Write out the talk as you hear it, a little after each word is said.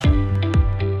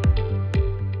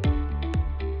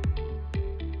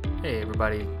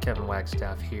everybody, Kevin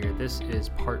Wagstaff here. This is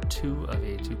part 2 of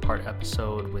a 2-part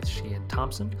episode with Sheehan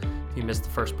Thompson. If you missed the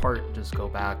first part, just go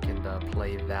back and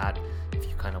play that if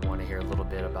you kind of want to hear a little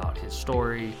bit about his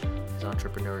story, his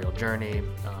entrepreneurial journey.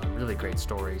 Really great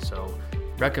story, so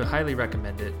highly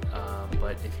recommend it.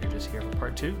 But if you're just here for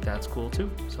part 2, that's cool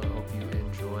too. So I hope you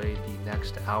enjoy the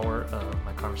next hour of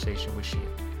my conversation with Sheehan.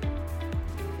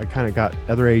 I kind of got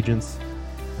other agents,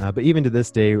 but even to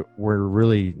this day, we're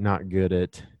really not good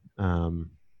at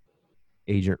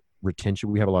agent retention.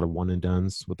 We have a lot of one and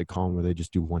dones, what they call them, where they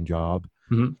just do one job.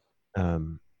 And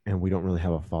we don't really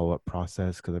have a follow-up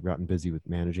process because I've gotten busy with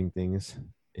managing things.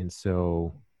 And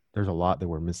so there's a lot that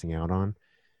we're missing out on.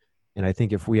 And I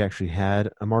think if we actually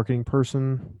had a marketing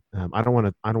person, I don't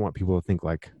want people to think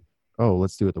like, oh,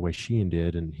 let's do it the way Sheehan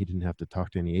did, and he didn't have to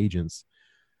talk to any agents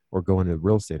or go into a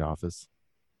real estate office.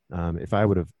 If I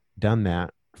would have done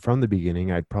that from the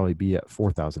beginning, I'd probably be at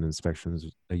 4,000 inspections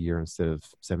a year instead of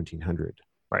 1,700.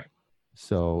 Right.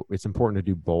 So it's important to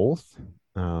do both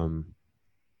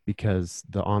because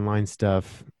the online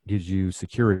stuff gives you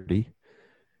security.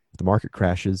 If the market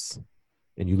crashes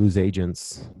and you lose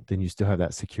agents, then you still have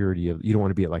that security of, you don't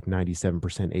want to be at like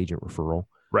 97% agent referral.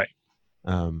 Right.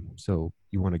 So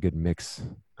you want a good mix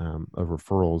of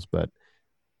referrals. But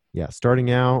yeah, starting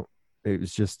out, it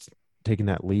was just taking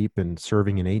that leap and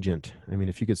serving an agent. I mean,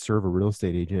 if you could serve a real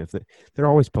estate agent, if they're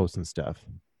always posting stuff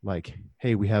like,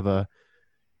 hey, we have an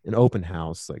open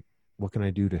house. Like, what can I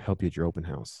do to help you at your open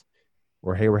house?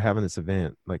 Or, hey, we're having this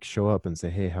event, like show up and say,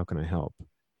 hey, how can I help?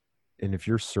 And if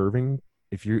you're serving,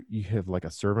 if you have like a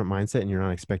servant mindset and you're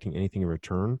not expecting anything in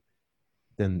return,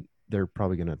 then they're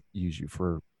probably going to use you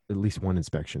for at least one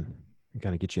inspection and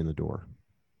kind of get you in the door.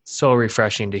 So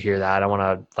refreshing to hear that. I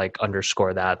want to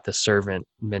underscore that, the servant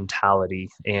mentality.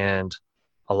 And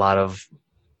a lot of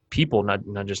people, not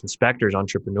just inspectors,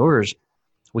 entrepreneurs,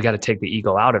 we got to take the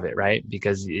ego out of it, right?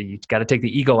 Because you got to take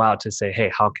the ego out to say,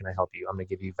 hey, how can I help you? I'm going to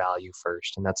give you value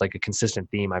first. And that's like a consistent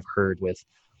theme I've heard with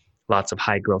lots of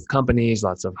high growth companies,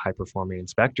 lots of high performing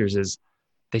inspectors, is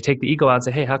they take the ego out and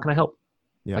say, hey, how can I help?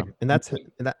 Yeah. And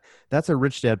that's a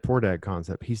rich dad, poor dad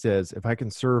concept. He says, if I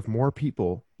can serve more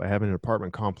people by having an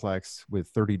apartment complex with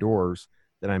 30 doors,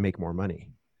 then I make more money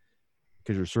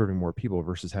because you're serving more people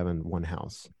versus having one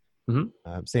house.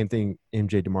 Same thing.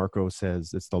 MJ DeMarco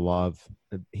says it's the law of,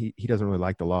 he doesn't really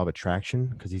like the law of attraction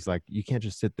because he's like, you can't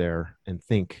just sit there and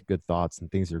think good thoughts and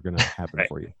things are going to happen right.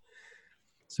 for you.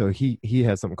 So he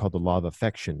has something called the law of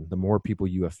affection. The more people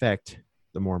you affect,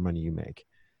 the more money you make.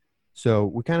 So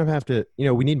we kind of have to,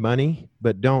 we need money,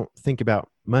 but don't think about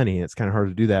money. It's kind of hard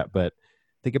to do that, but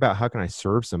think about how can I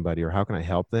serve somebody or how can I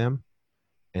help them?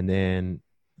 And then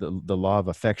the law of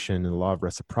affection and the law of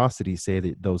reciprocity say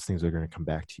that those things are going to come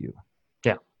back to you.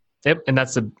 Yeah. Yep. And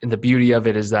that's the beauty of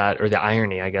it is that, or the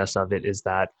irony, I guess, of it is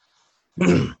that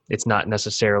it's not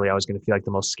necessarily always going to feel like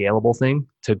the most scalable thing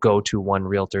to go to one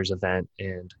realtor's event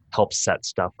and help set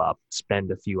stuff up,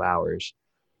 spend a few hours.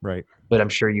 Right. But I'm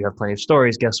sure you have plenty of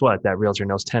stories. Guess what? That realtor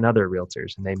knows 10 other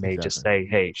realtors and they may just say,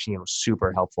 hey, she was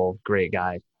super helpful, great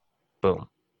guy. Boom.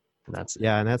 And that's it.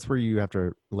 Yeah. And that's where you have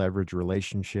to leverage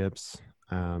relationships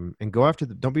and go after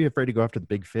don't be afraid to go after the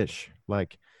big fish.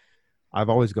 Like I've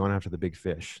always gone after the big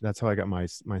fish. That's how I got my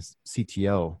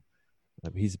CTO.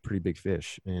 He's a pretty big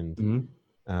fish and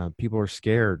people are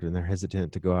scared and they're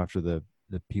hesitant to go after the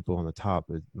people on the top.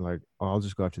 Like, oh, I'll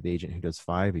just go after the agent who does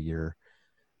 5 a year.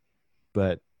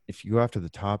 But if you go after the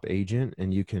top agent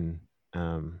and you can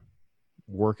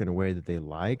work in a way that they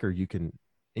like, and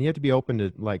you have to be open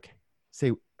to like,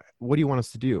 say, what do you want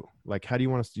us to do? Like, how do you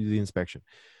want us to do the inspection?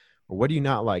 Or what do you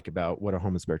not like about what a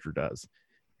home inspector does?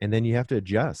 And then you have to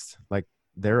adjust. Like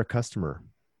they're a customer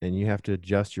and you have to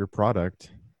adjust your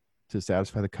product to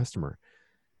satisfy the customer.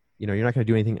 You're not going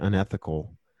to do anything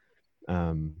unethical,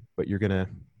 but you're going to,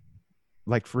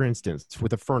 like, for instance,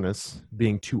 with a furnace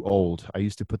being too old, I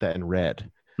used to put that in red.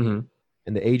 And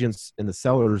the agents and the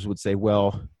sellers would say,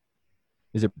 well,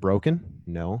 is it broken?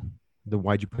 No. Then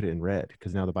why'd you put it in red?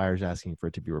 Because now the buyer's asking for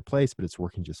it to be replaced, but it's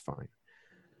working just fine.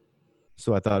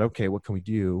 So I thought, okay, what can we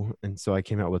do? And so I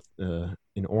came out with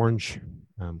an orange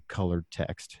colored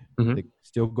text that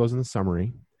still goes in the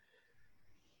summary.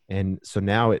 And so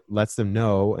now it lets them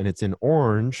know, and it's in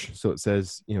orange. So it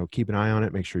says, keep an eye on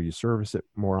it, make sure you service it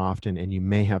more often, and you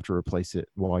may have to replace it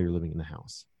while you're living in the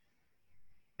house.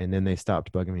 And then they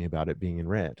stopped bugging me about it being in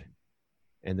red.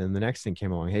 And then the next thing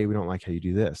came along, hey, we don't like how you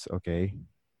do this. Okay,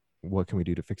 what can we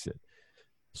do to fix it?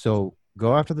 So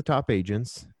go after the top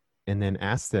agents and then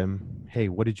ask them, hey,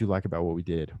 what did you like about what we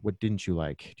did? What didn't you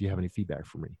like? Do you have any feedback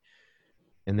for me?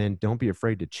 And then don't be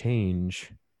afraid to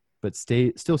change, but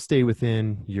still stay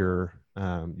within your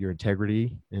your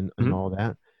integrity and Mhm. all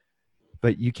that.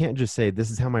 But you can't just say,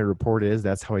 this is how my report is.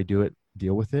 That's how I do it.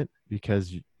 Deal with it,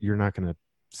 because you're not going to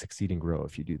succeed and grow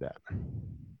if you do that.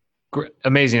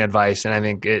 Amazing advice, and I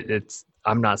think it's.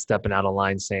 I'm not stepping out of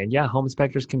line saying, yeah, home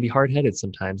inspectors can be hard headed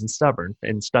sometimes and stubborn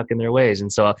and stuck in their ways.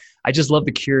 And so I just love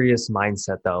the curious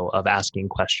mindset though of asking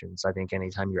questions. I think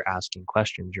anytime you're asking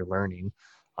questions, you're learning,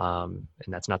 and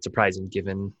that's not surprising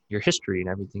given your history and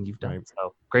everything you've done. Right.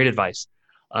 So great advice.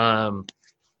 Um,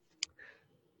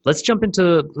 let's jump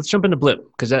into Blip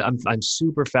because I'm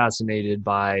super fascinated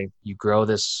by you grow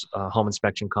this home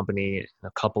inspection company in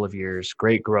a couple of years,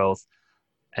 great growth,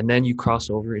 and then you cross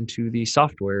over into the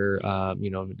software, a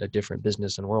different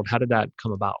business and world. How did that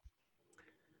come about?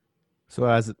 So,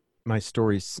 as my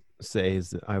stories say, is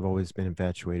that I've always been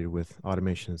infatuated with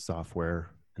automation and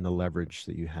software and the leverage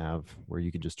that you have, where you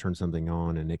can just turn something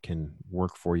on and it can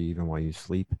work for you even while you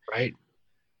sleep. Right.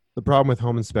 The problem with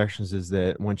home inspections is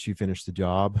that once you finish the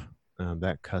job,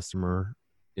 that customer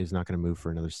is not going to move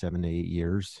for another 7 to 8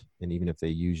 years. And even if they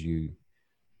use you,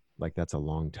 like, that's a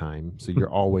long time. So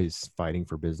you're always fighting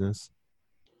for business.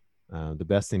 The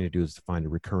best thing to do is to find a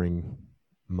recurring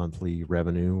monthly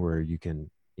revenue where you can,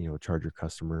 charge your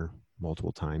customer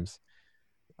multiple times.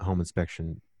 A home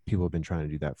inspection, people have been trying to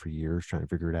do that for years, trying to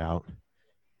figure it out.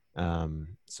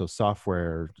 So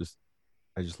software,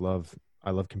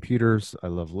 I love computers. I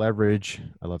love leverage.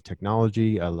 I love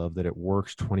technology. I love that it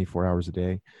works 24 hours a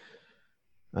day.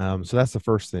 So that's the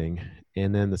first thing.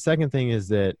 And then the second thing is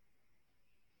that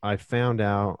I found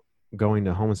out going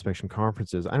to home inspection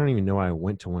conferences. I don't even know I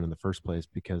went to one in the first place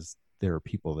because there are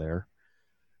people there.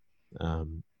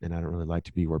 And I don't really like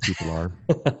to be where people are.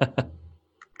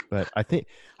 But I think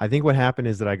what happened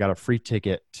is that I got a free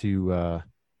ticket to an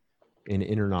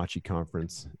InterNACHI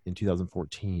conference in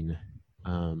 2014.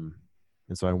 And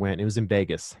so I went. It was in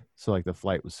Vegas, so like the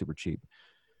flight was super cheap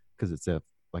because it's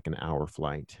like an hour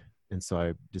flight. And so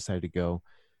I decided to go.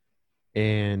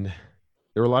 And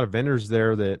there were a lot of vendors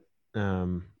there that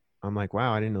I'm like,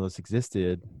 wow, I didn't know this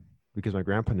existed, because my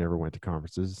grandpa never went to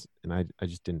conferences and I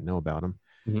just didn't know about them.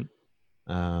 Mhm.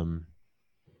 Um,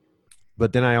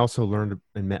 but then I also learned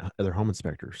and met other home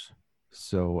inspectors.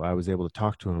 So I was able to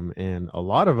talk to them, and a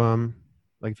lot of them,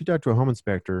 like if you talk to a home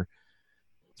inspector,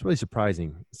 it's really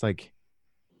surprising. It's like,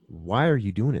 why are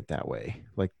you doing it that way?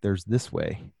 Like, there's this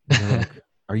way. And they're like,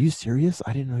 are you serious?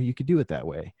 I didn't know you could do it that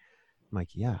way. I'm like,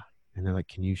 yeah. And they're like,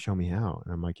 can you show me how?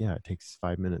 And I'm like, yeah, it takes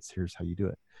 5 minutes. Here's how you do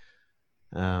it.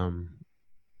 Um,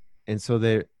 and so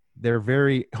they're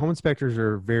very, home inspectors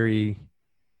are very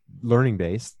learning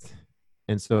based.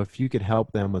 And so if you could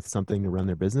help them with something to run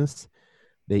their business,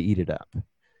 they eat it up.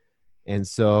 And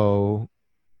so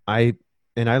I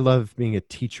I love being a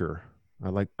teacher. I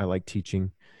like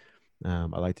teaching. I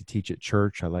like to teach at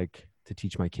church. I like to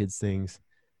teach my kids things,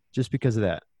 just because of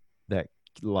that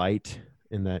light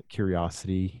and that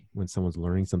curiosity when someone's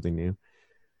learning something new.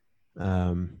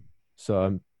 Um,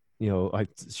 so I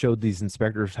showed these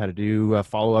inspectors how to do a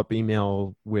follow up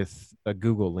email with a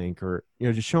Google link, or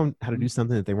just show them how to do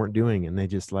something that they weren't doing, and they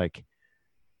just like,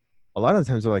 a lot of the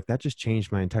times they're like, that just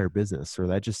changed my entire business, or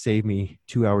that just saved me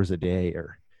 2 hours a day,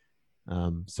 or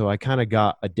so I kind of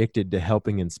got addicted to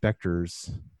helping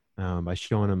inspectors by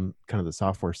showing them kind of the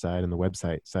software side and the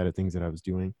website side of things that I was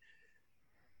doing.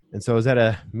 And so I was at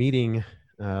a meeting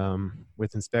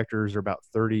with inspectors, or about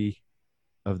 30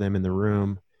 of them in the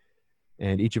room,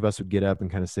 and each of us would get up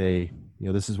and kind of say,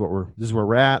 this is where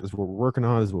we're at, this is what we're working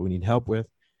on, this is what we need help with.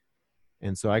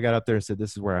 And so I got up there and said,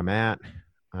 this is where I'm at.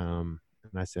 And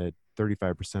I said,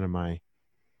 35% of my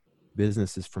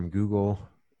business is from Google.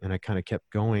 And I kind of kept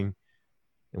going.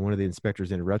 And one of the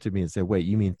inspectors interrupted me and said, wait,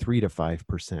 you mean 3 to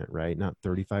 5%, right? Not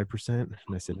 35%. And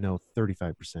I said, no,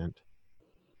 35%.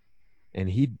 And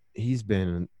he's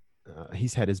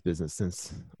had his business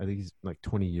since, I think he's like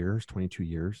 20 years, 22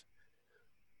 years.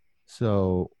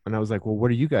 So, and I was like, well, what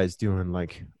are you guys doing?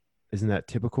 Like, isn't that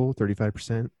typical,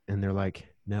 35%? And they're like,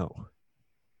 no,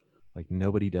 like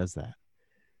nobody does that.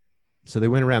 So they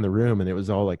went around the room and it was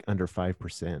all like under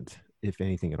 5%, if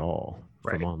anything at all,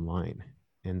 from Right. online.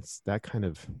 And that kind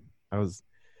of, I was,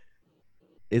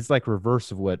 it's like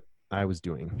reverse of what I was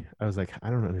doing. I was like, I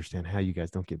don't understand how you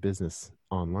guys don't get business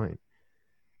online.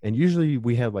 And usually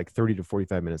we have like 30 to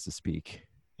 45 minutes to speak.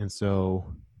 And so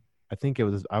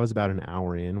I was about an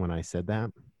hour in when I said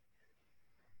that.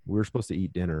 We were supposed to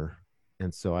eat dinner.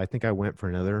 And so I think I went for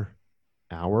another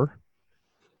hour,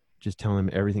 just telling them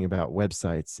everything about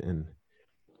websites. And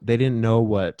they didn't know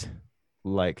what,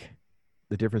 like,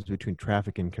 the difference between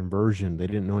traffic and conversion. They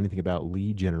didn't know anything about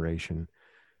lead generation.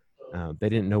 They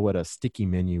didn't know what a sticky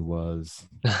menu was.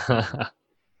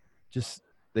 Just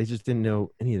they just didn't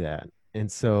know any of that. And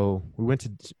so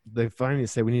they finally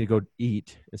said, we need to go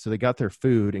eat. And so they got their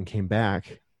food and came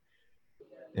back.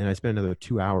 And I spent another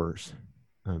 2 hours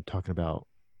talking about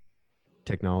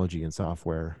technology and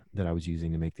software that I was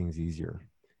using to make things easier.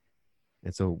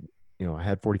 And so, I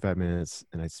had 45 minutes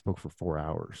and I spoke for 4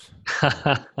 hours.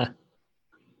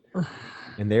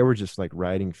 And they were just like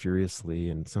writing furiously.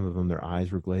 And some of them, their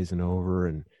eyes were glazing over.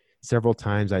 And several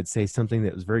times I'd say something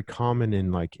that was very common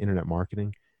in like internet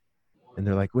marketing. And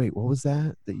they're like, wait, what was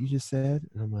that you just said?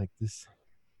 And I'm like, this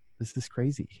is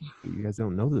crazy. You guys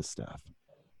don't know this stuff.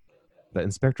 But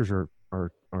inspectors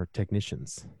are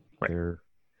technicians. Right. They're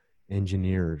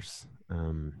engineers.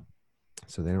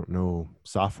 So they don't know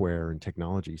software and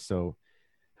technology. So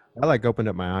I like opened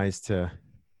up my eyes to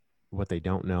what they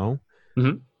don't know.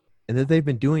 Mm-hmm. And that they've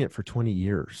been doing it for 20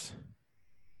 years.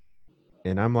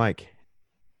 And I'm like,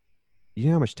 you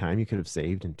know how much time you could have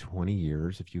saved in 20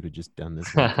 years if you'd have just done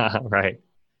this? Right.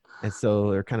 And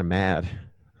so they're kind of mad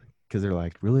because they're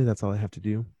like, really? That's all I have to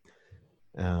do?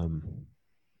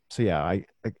 So yeah,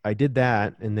 I did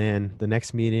that. And then the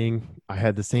next meeting, I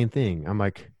had the same thing. I'm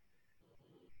like,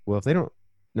 well, if they don't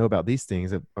know about these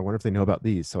things, I wonder if they know about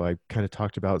these. So I kind of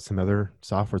talked about some other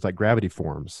softwares like Gravity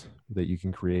Forms that you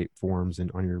can create forms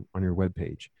on your web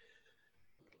page.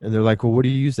 And they're like, well, what do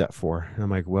you use that for? And I'm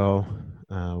like, well,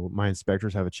 my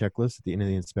inspectors have a checklist at the end of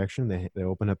the inspection. They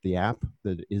open up the app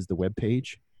that is the web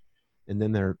page. And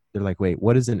then they're like, wait,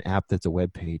 what is an app that's a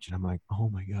web page? And I'm like, oh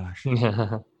my gosh.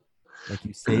 Like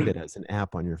you save it as an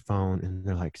app on your phone. And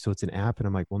they're like, so it's an app? And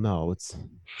I'm like, well, no, it's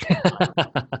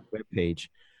a web page.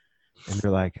 And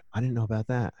they're like, I didn't know about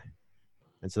that.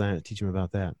 And so then I teach them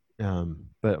about that.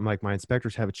 But I'm like, my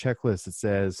inspectors have a checklist that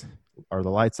says, are the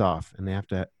lights off? And they have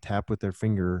to tap with their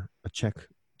finger a check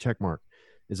mark.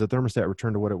 Is the thermostat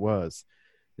returned to what it was?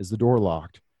 Is the door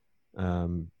locked?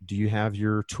 Do you have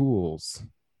your tools?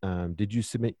 Did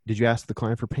you ask the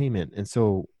client for payment? And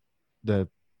so the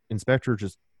inspector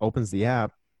just opens the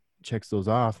app, checks those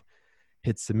off,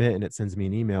 hits submit, and it sends me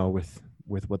an email with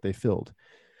what they filled.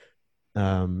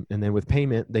 And then with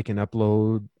payment, they can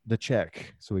upload the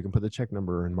check, so we can put the check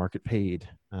number and mark it paid.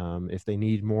 If they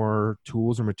need more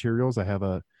tools or materials, I have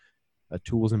a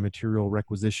tools and material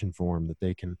requisition form that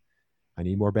they can. I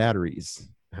need more batteries.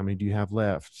 How many do you have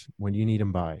left? When do you need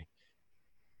them by?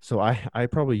 So I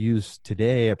probably use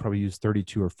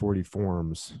 32 or 40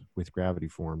 forms with Gravity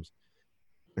Forms.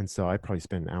 And so I probably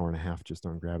spend an hour and a half just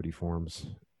on Gravity Forms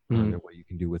and what you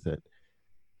can do with it.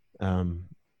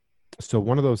 So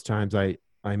one of those times I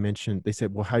mentioned, they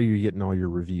said, well, how are you getting all your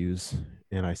reviews?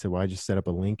 And I said, well, I just set up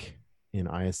a link in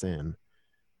ISN,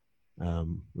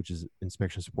 which is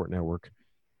Inspection Support Network.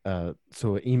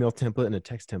 So an email template and a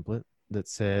text template that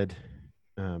said,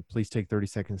 please take 30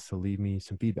 seconds to leave me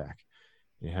some feedback.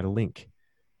 And it had a link.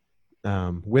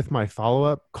 With my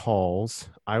follow-up calls,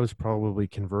 I was probably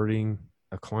converting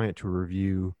a client to a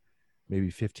review maybe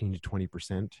 15 to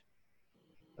 20%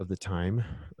 of the time,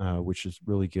 which is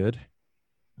really good.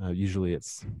 Usually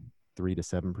it's 3 to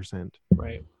 7%.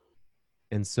 Right.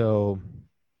 And so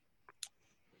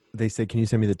they said, can you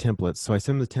send me the templates? So I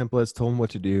sent them the templates, told them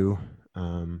what to do.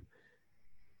 And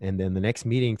then the next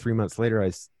meeting, 3 months later,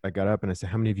 I got up and I said,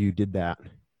 how many of you did that?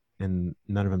 And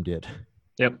none of them did.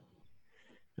 Yep.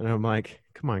 And I'm like,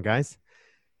 come on, guys.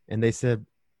 And they said,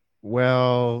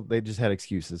 well, they just had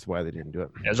excuses why they didn't do it.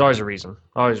 There's always a reason.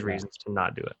 Always reasons to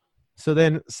not do it. So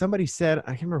then somebody said,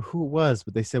 I can't remember who it was,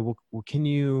 but they said, well can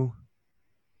you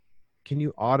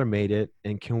automate it?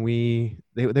 And can we,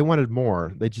 they wanted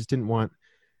more. They just didn't want,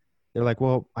 they're like,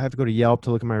 well, I have to go to Yelp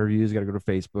to look at my reviews. I got to go to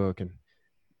Facebook. And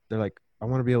they're like, I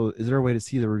want to be able, is there a way to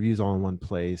see the reviews all in one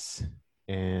place?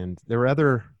 And there were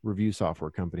other review software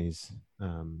companies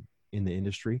in the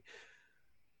industry.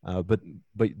 But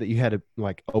that you had to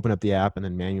like open up the app and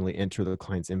then manually enter the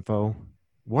client's info.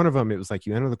 One of them, it was like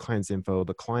you enter the client's info,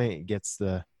 the client gets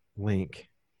the link,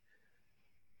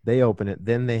 they open it,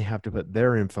 then they have to put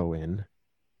their info in.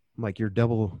 I'm like, you're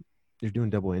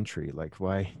doing double entry. Like,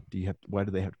 why do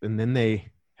they have, and then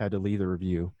they had to leave the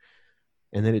review.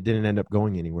 And then it didn't end up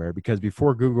going anywhere because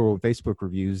before Google and Facebook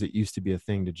reviews, it used to be a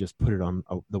thing to just put it on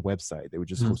the website. They would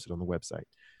just host it on the website.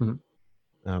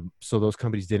 So those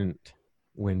companies didn't,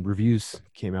 when reviews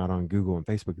came out on Google and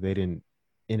Facebook, they didn't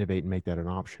innovate and make that an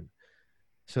option.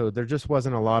 So there just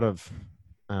wasn't a lot of,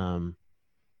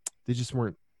 they just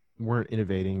weren't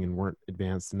innovating and weren't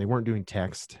advanced, and they weren't doing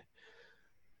text.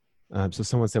 So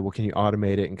someone said, well, can you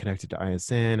automate it and connect it to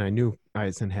ISN? I knew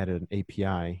ISN had an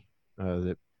API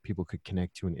that people could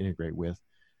connect to and integrate with.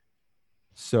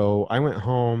 So I went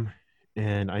home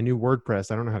and I knew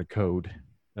WordPress. I don't know how to code.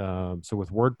 So with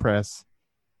WordPress,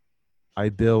 I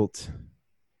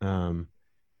um,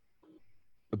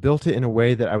 built it in a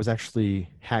way that I was actually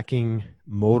hacking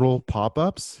modal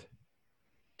pop-ups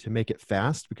to make it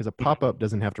fast, because a pop-up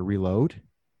doesn't have to reload.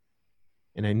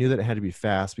 And I knew that it had to be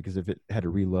fast, because if it had to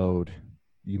reload,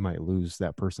 you might lose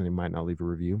that person. They might not leave a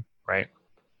review. Right.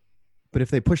 But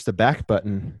if they push the back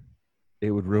button,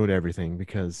 it would ruin everything,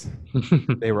 because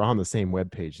they were on the same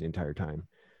web page the entire time.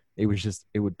 It was just,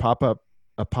 it would pop up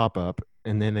a pop-up,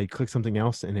 and then they'd click something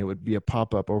else and it would be a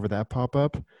pop-up over that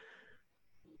pop-up.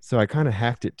 So I kind of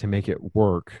hacked it to make it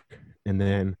work. And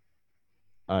then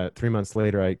 3 months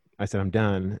later, I said, I'm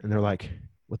done. And they're like,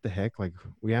 what the heck? Like,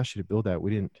 we asked you to build that.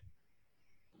 We didn't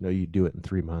know you'd do it in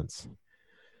 3 months.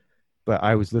 But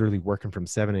I was literally working from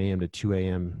 7 a.m. to 2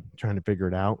 a.m. trying to figure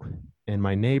it out. And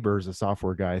my neighbor is a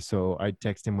software guy, so I'd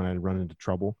text him when I'd run into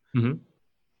trouble. Mm-hmm.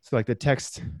 So like the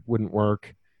text wouldn't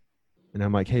work. And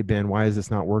I'm like, hey, Ben, why is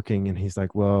this not working? And he's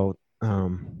like, well,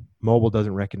 mobile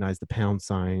doesn't recognize the pound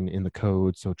sign in the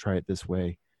code, so try it this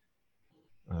way.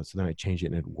 So then I changed it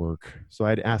and it'd work. So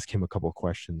I'd ask him a couple of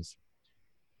questions.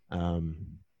 So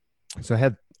I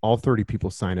had all 30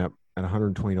 people sign up at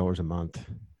 $120 a month,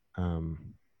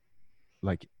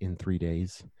 like in 3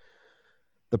 days.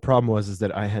 The problem was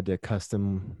that I had to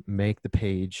custom make the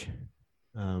page,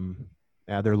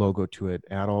 add their logo to it,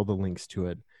 add all the links to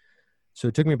it. So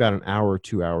it took me about an hour or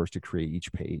 2 hours to create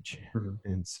each page. Mm-hmm.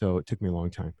 And so it took me a long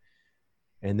time.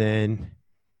 And then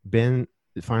Ben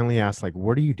finally asked, like,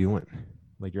 what are you doing?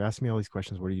 Like, you're asking me all these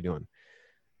questions. What are you doing?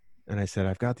 And I said,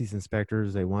 I've got these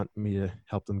inspectors. They want me to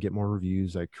help them get more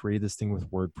reviews. I created this thing with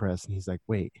WordPress. And he's like,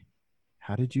 wait,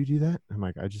 how did you do that? I'm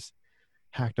like, I just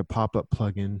hacked a pop-up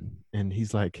plugin. And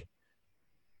he's like,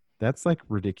 that's like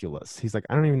ridiculous. He's like,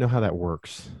 I don't even know how that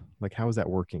works. Like, how is that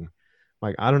working?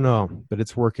 Like, I don't know, but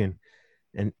it's working.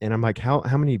 And I'm like, how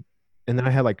many? And then I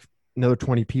had like another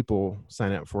 20 people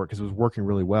sign up for it because it was working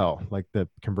really well. Like the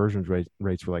conversion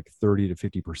rates were like 30 to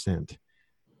 50%,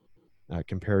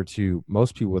 compared to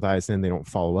most people with ISN. They don't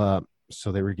follow up,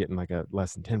 so they were getting like a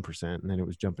less than 10%, and then it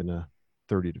was jumping to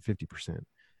 30 to 50%.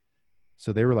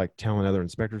 So they were like telling other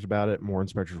inspectors about it. More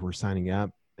inspectors were signing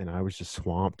up, and I was just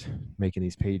swamped making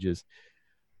these pages.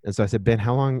 And so I said, Ben,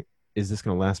 how long is this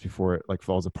going to last before it like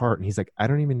falls apart? And he's like, I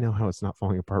don't even know how it's not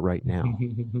falling apart right now.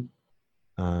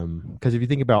 Because if you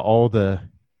think about all the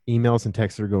emails and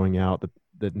texts that are going out,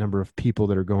 the number of people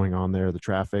that are going on there, the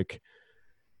traffic,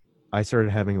 I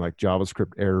started having like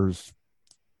JavaScript errors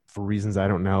for reasons I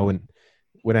don't know. And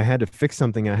when I had to fix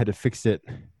something, I had to fix it,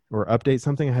 or update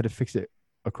something, I had to fix it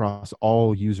across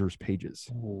all users' pages.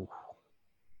 Ooh.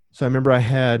 So I remember I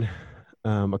had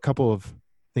a couple of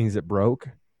things that broke,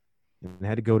 and I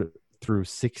had to go through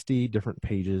 60 different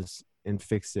pages and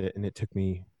fix it. And it took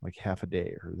me like half a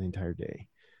day or the entire day.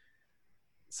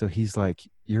 So he's like,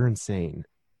 you're insane.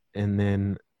 And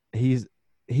then he's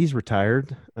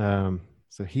retired.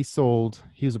 So he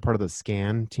was a part of the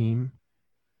scan team.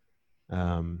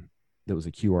 That was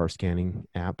a QR scanning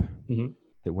app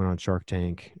that went on Shark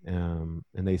Tank. And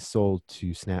they sold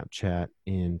to Snapchat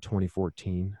in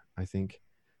 2014, I think,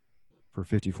 for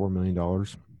 $54 million.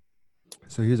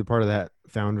 So he was a part of that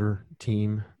founder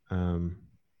team. And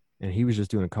he was just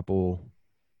doing a couple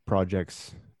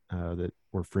projects that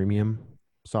were freemium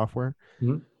software.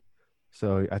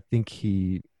 So I don't think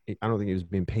he was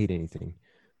being paid anything.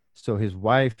 So his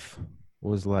wife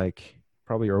was like,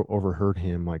 probably overheard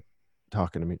him like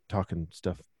talking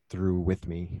stuff through with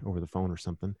me over the phone or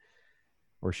something.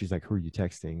 Or she's like, who are you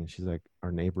texting? And she's like,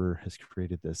 our neighbor has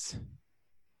created this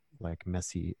like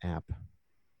messy app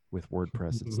with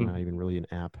WordPress. It's not even really an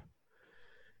app.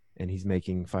 And he's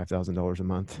making $5,000 a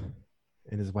month.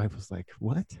 And his wife was like,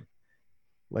 what?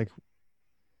 Like,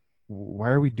 why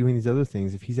are we doing these other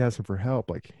things? If he's asking for help,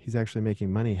 like he's actually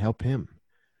making money, help him.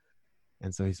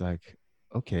 And so he's like,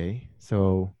 okay.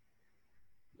 So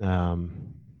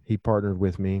he partnered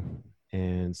with me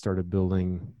and started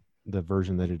building the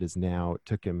version that it is now. It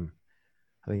took him,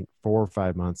 I think, 4 or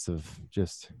 5 months of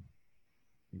just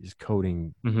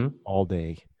coding all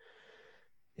day.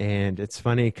 And it's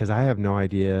funny because I have no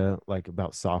idea like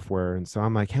about software. And so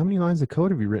I'm like, how many lines of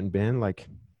code have you written, Ben? Like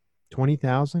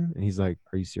 20,000? And he's like,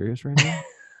 are you serious right now?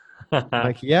 I'm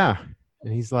like, yeah.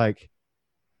 And he's like,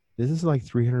 this is like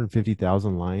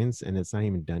 350,000 lines and it's not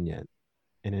even done yet.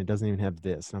 And it doesn't even have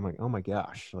this. And I'm like, oh my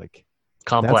gosh, like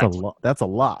Complex. That's a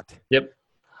lot. Yep.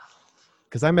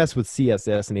 Because I mess with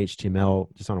CSS and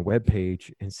HTML just on a web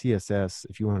page. And CSS,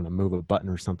 if you wanted to move a button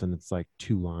or something, it's like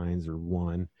 2 lines or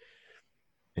 1.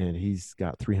 And he's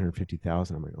got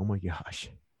 350,000. I'm like, oh my gosh.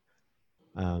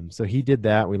 So he did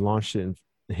that. We launched it in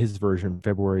his version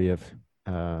February of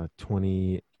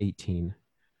 2018.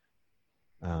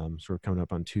 So we're coming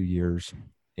up on 2 years.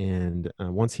 And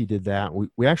once he did that,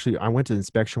 I went to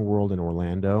Inspection World in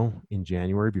Orlando in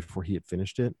January before he had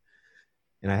finished it.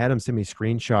 And I had him send me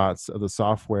screenshots of the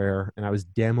software, and I was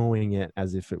demoing it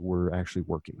as if it were actually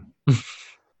working.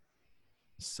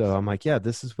 So I'm like, yeah,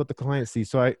 this is what the client sees.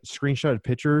 So I screenshotted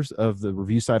pictures of the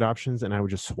review site options, and I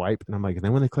would just swipe. And I'm like, and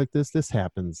then when they click this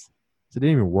happens. So it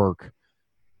didn't even work.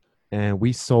 And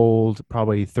we sold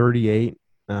probably 38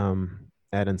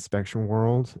 at Inspection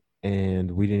World, and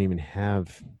we didn't even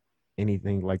have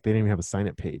anything, like they didn't even have a sign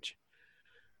up page.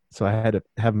 So I had to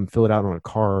have them fill it out on a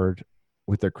card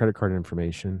with their credit card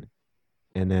information.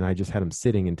 And then I just had them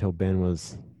sitting until Ben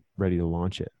was ready to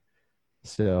launch it.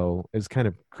 So it was kind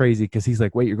of crazy because he's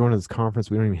like, wait, you're going to this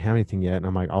conference. We don't even have anything yet. And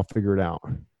I'm like, I'll figure it out.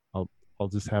 I'll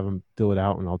just have them fill it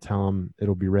out, and I'll tell them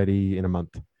it'll be ready in a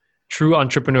month. True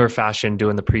entrepreneur fashion,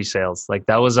 doing the pre-sales. Like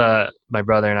that was my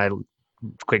brother and I,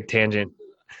 quick tangent,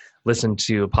 listened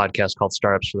to a podcast called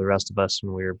Startups for the Rest of Us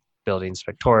when we were building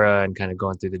Spectora and kind of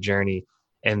going through the journey.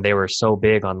 And they were so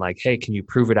big on like, hey, can you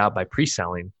prove it out by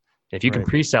pre-selling? If you can Right.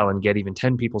 pre-sell and get even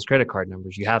 10 people's credit card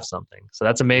numbers, you have something. So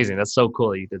that's amazing. That's so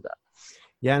cool that you did that.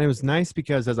 Yeah, and it was nice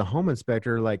because as a home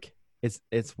inspector, like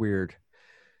it's weird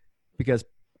because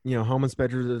home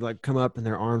inspectors are like come up and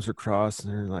their arms are crossed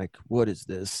and they're like, "What is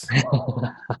this?"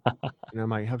 And I'm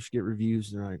like, "How should you get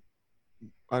reviews?" And they're like,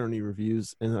 "I don't need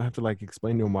reviews," and I have to like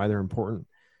explain to them why they're important.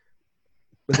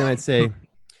 But then I'd say,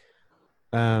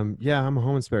 "Yeah, I'm a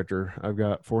home inspector. I've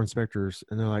got 4 inspectors,"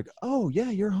 and they're like, "Oh yeah,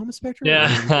 you're a home inspector?"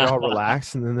 And then they're all Yeah.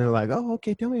 relaxed, and then they're like, "Oh,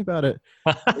 okay, tell me about it."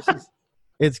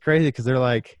 It's crazy because they're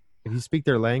like, if you speak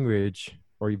their language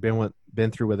or you've been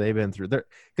through what they've been through,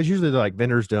 because usually they're like,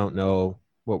 vendors don't know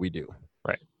what we do.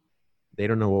 Right. They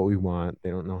don't know what we want. They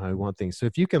don't know how we want things. So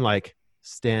if you can like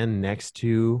stand next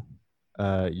to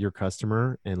your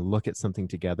customer and look at something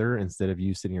together instead of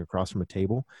you sitting across from a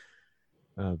table,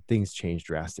 things change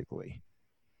drastically.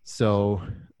 So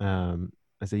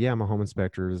I said, yeah, I'm a home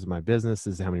inspector. This is my business.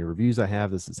 This is how many reviews I have.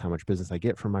 This is how much business I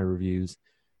get from my reviews.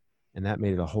 And that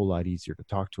made it a whole lot easier to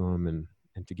talk to them and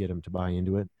to get them to buy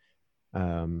into it.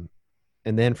 And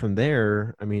then from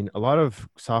there, I mean, a lot of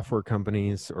software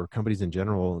companies or companies in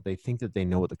general, they think that they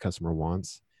know what the customer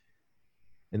wants,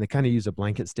 and they kind of use a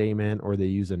blanket statement, or they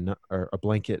use a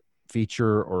blanket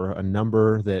feature or a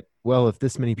number that, well, if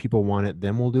this many people want it,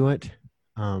 then we'll do it.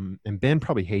 And Ben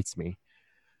probably hates me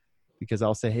because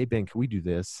I'll say, hey, Ben, can we do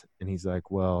this? And he's like,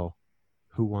 well,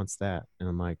 who wants that? And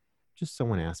I'm like, just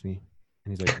someone asked me.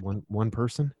 And he's like, one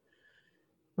person?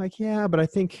 I'm like, yeah, but I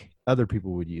think other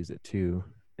people would use it too.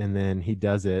 And then he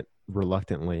does it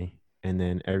reluctantly. And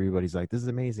then everybody's like, this is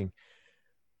amazing.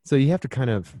 So you have to kind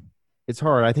of, it's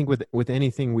hard. I think with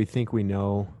anything, we think we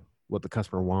know what the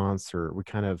customer wants, or we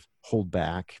kind of hold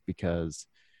back because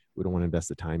we don't want to invest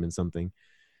the time in something.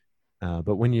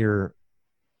 But when you're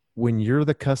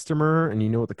the customer and you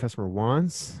know what the customer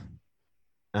wants,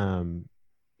 um,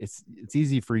 it's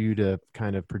easy for you to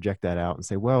kind of project that out and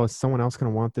say, well, is someone else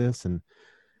going to want this? And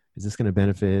is this going to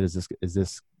benefit?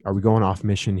 Are we going off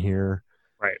mission here?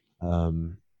 Right.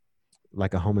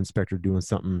 Like a home inspector doing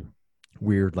something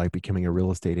weird, like becoming a real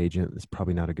estate agent, is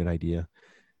probably not a good idea.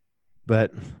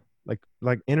 But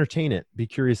like entertain it, be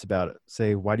curious about it.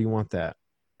 Say, why do you want that?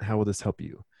 How will this help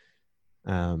you?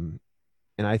 And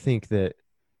I think that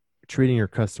treating your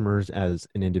customers as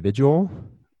an individual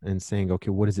and saying,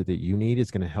 okay, what is it that you need, is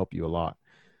going to help you a lot.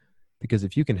 Because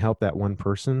if you can help that one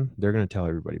person, they're going to tell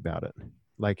everybody about it.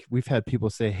 Like we've had people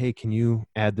say, hey, can you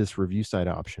add this review site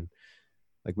option?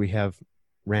 Like we have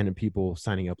random people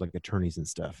signing up like attorneys and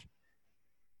stuff.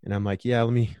 And I'm like, yeah,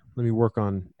 let me work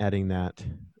on adding that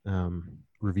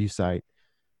review site.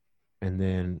 And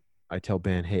then I tell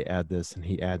Ben, hey, add this, and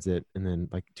he adds it. And then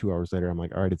like 2 hours later, I'm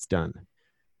like, all right, it's done.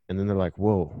 And then they're like,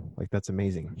 whoa, like that's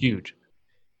amazing. Huge.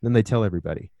 Then they tell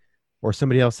everybody. Or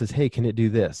somebody else says, hey, can it do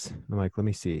this? I'm like, let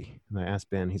me see. And I ask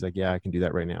Ben, he's like, yeah, I can do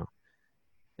that right now.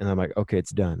 And I'm like, okay,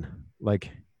 it's done.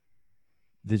 Like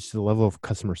the level of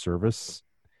customer service,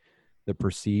 the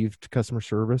perceived customer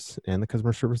service and the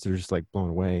customer service, they're just like blown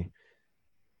away.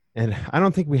 And I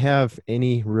don't think we have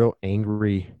any real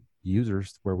angry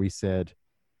users where we said,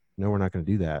 no, we're not going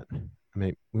to do that. I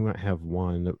mean, we might have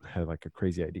one that had like a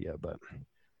crazy idea, but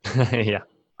Yeah.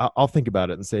 I'll think about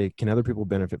it and say, can other people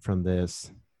benefit from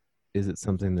this? Is it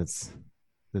something that's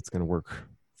going to work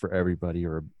for everybody,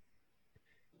 and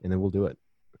then we'll do it.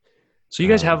 So you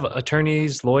guys have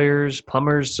attorneys, lawyers,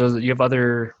 plumbers, so that you have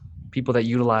other people that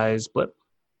utilize Blip?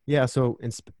 Yeah. So,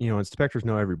 inspectors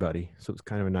know everybody. So it's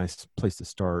kind of a nice place to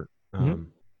start. Mm-hmm.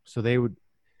 So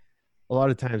a lot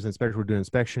of times inspectors would do an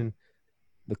inspection.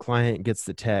 The client gets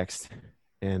the text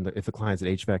And if the client's an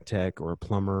HVAC tech or a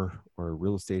plumber or a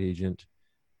real estate agent,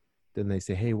 then they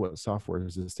say, hey, what software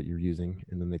is this that you're using?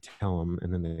 And then they tell them,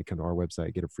 and then they come to our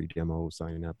website, get a free demo,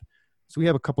 sign up. So we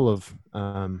have a couple of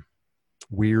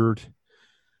weird,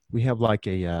 we have like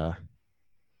a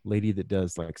lady that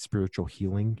does like spiritual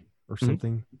healing or Mhm.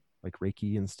 something, like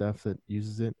Reiki and stuff, that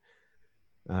uses it.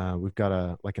 We've got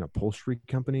an upholstery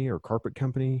company or carpet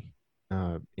company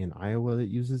in Iowa that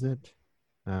uses it.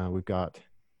 We've got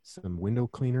some window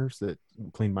cleaners that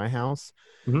clean my house.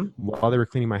 Mhm. While they were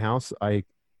cleaning my house, I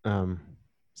um,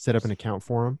 set up an account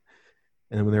for them.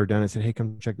 And then when they were done, I said, hey,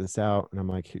 come check this out. And I'm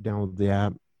like, "Here, download the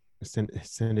app, send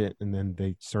it." And then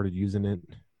they started using it.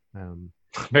 Um,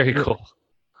 Very so cool.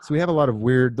 we have a lot of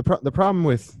weird, the problem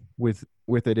with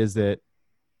it is that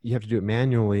you have to do it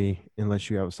manually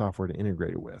unless you have a software to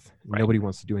integrate it with. Right. Nobody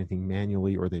wants to do anything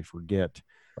manually or they forget.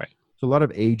 Right. So a lot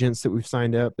of agents that we've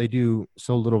signed up, they do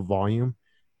so little volume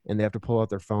and they have to pull out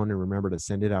their phone and remember to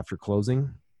send it after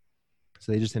closing.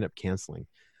 So they just end up canceling.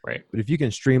 Right. But if you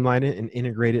can streamline it and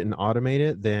integrate it and automate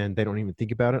it, then they don't even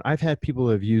think about it. I've had people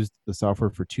who have used the software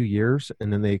for 2 years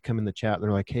and then they come in the chat and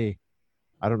they're like, hey,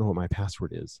 I don't know what my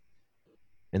password is.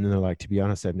 And then they're like, to be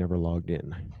honest, I've never logged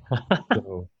in.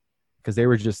 So, because they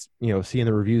were just, seeing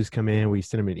the reviews come in, we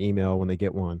send them an email when they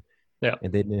get one, Yeah.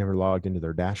 and they never logged into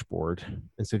their dashboard.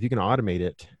 And so if you can automate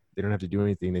it, they don't have to do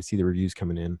anything. They see the reviews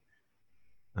coming in.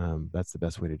 That's the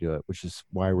best way to do it, which is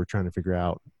why we're trying to figure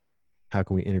out how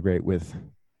can we integrate with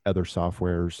other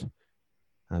softwares,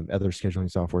 other scheduling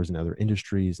softwares in other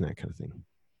industries and that kind of thing.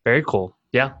 Very cool.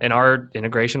 Yeah. And our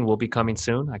integration will be coming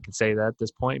soon. I can say that at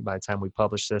this point. By the time we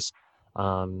publish this,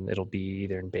 it'll be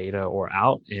either in beta or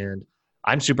out. And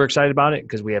I'm super excited about it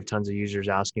because we have tons of users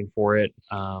asking for it.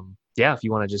 Yeah. If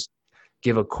you want to just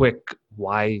give a quick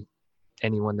why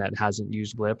anyone that hasn't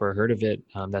used Blip or heard of it,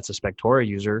 that's a Spectora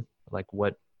user, like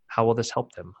how will this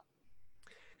help them?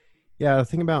 Yeah, the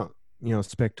thing about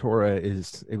Spectora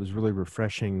is it was really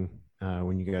refreshing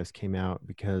when you guys came out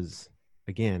because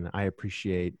again, I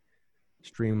appreciate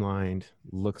streamlined,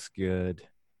 looks good,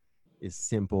 is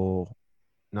simple,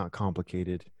 not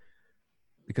complicated.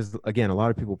 Because again, a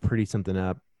lot of people pretty something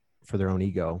up for their own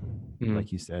ego, Mhm.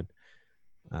 like you said.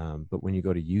 But when you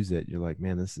go to use it, you're like,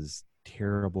 man, this is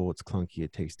terrible. It's clunky.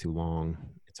 It takes too long.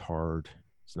 It's hard.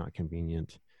 It's not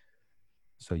convenient.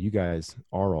 So you guys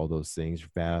are all those things: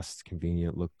 fast,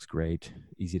 convenient, looks great,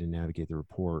 easy to navigate the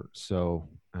report. So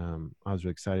I was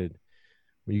really excited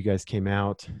when you guys came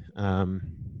out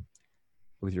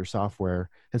with your software.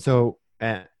 And so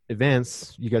at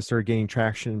events, you guys started gaining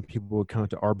traction. People would come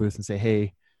to our booth and say,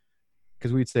 hey,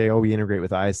 because we'd say, oh, we integrate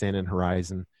with ISN and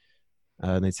Horizon.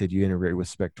 And they said, you integrate with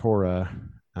Spectora.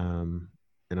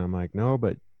 And I'm like, no,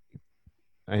 but,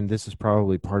 and this is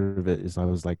probably part of it is I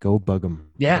was like, go bug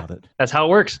them Yeah, about it. that's how it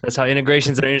works. That's how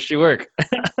integrations in our industry work.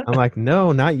 I'm like,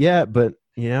 no, not yet, but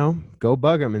go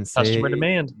bug them and Customer say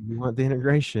demand. you want the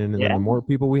integration. And then Yeah. the more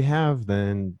people we have,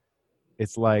 then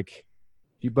it's like,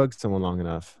 if you bug someone long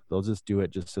enough, they'll just do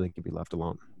it just so they can be left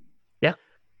alone. Yeah.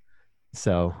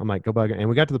 So I'm like, go bug it. And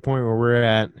we got to the point where we're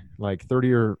at like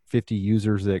 30 or 50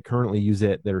 users that currently use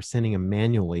it that are sending them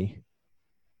manually.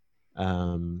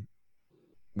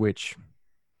 Which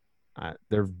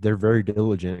they're very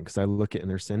diligent because I look at and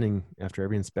they're sending after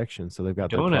every inspection, so they've got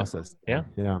their Doing it. process. Yeah.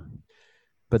 Yeah,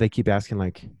 but they keep asking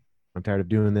like, "I'm tired of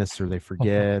doing this," or they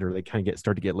forget, or they kind of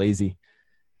start to get lazy,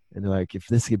 and they're like, "If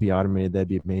this could be automated, that'd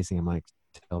be amazing." I'm like,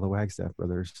 "Tell the Wagstaff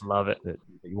brothers Love it. that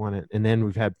you want it." And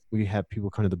then we have people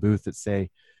come to the booth that say,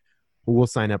 "Well, we'll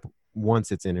sign up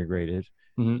once it's integrated."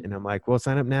 Mhm. And I'm like, well,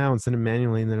 sign up now and send them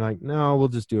manually. And they're like, no, we'll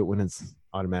just do it when it's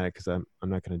automatic because I'm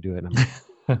not going to do it. And I'm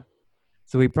like,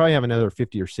 so we probably have another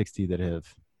 50 or 60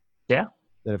 Yeah.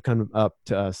 that have come up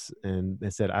to us and they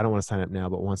said, I don't want to sign up now,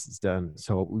 but once it's done.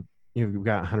 So we've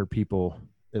got 100 people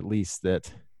at least that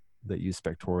use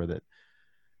Spectora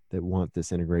that want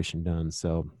this integration done.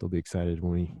 So they'll be excited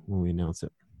when we announce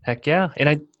it. Heck yeah.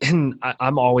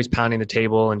 I'm always pounding the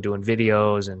table and doing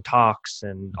videos and talks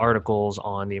and articles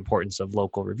on the importance of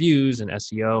local reviews and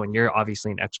SEO. And you're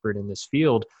obviously an expert in this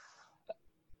field.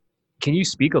 Can you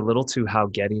speak a little to how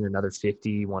getting another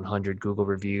 50, 100 Google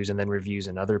reviews and then reviews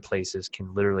in other places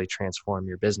can literally transform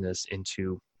your business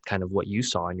into kind of what you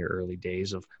saw in your early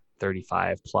days of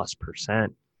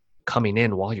 35+% coming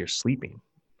in while you're sleeping,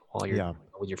 while you're Yeah.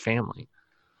 with your family?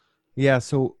 Yeah.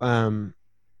 So,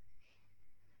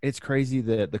 it's crazy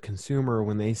that the consumer,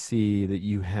 when they see that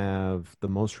you have the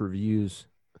most reviews,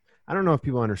 I don't know if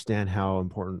people understand how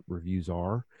important reviews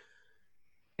are.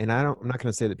 And I'm not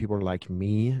going to say that people are like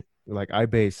me. Like I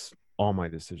base all my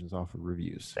decisions off of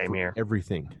reviews Same for here.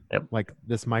 everything. Yep. Like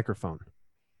this microphone.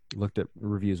 looked at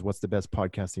reviews. What's the best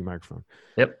podcasting microphone?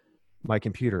 Yep. My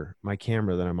computer, my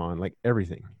camera that I'm on, like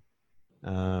everything.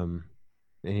 And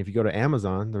if you go to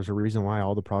Amazon, there's a reason why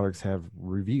all the products have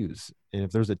reviews. And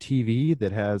if there's a TV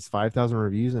that has 5,000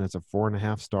 reviews and it's a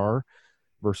 4.5 star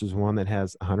versus one that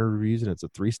has 100 reviews and it's a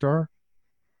 3-star,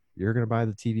 you're going to buy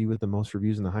the TV with the most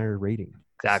reviews and the higher rating.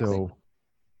 Exactly. So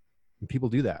people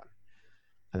do that.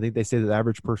 I think they say that the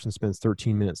average person spends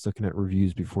 13 minutes looking at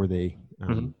reviews before they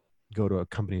go to a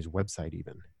company's website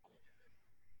even.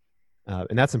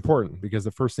 And that's important because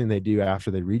the first thing they do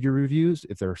after they read your reviews,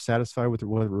 if they're satisfied with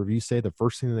what the reviews say, the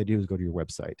first thing they do is go to your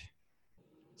website.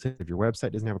 So if your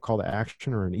website doesn't have a call to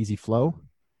action or an easy flow,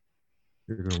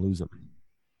 you're going to lose them.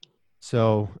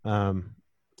 So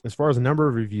as far as the number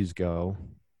of reviews go,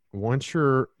 once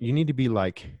you need to be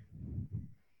like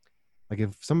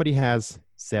if somebody has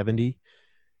 70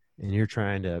 and you're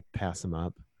trying to pass them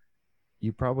up,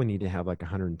 you probably need to have like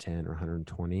 110 or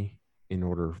 120 in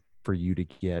order for you to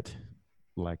get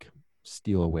like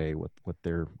steal away what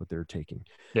they're taking.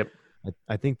 Yep.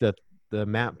 I think that the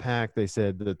map pack, they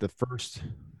said that the first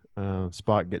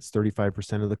spot gets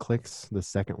 35% of the clicks. The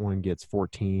second one gets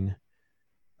 14.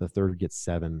 The third gets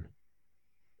 7.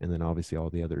 And then obviously all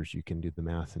the others, you can do the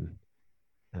math and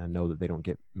know that they don't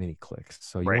get many clicks.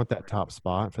 So you want that top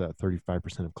spot for that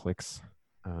 35% of clicks.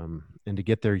 And to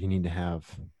get there, you need to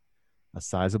have a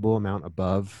sizable amount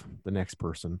above the next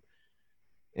person.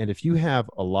 And if you have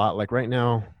a lot, like right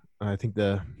now, I think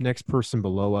the next person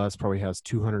below us probably has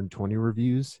 220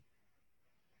 reviews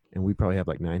and we probably have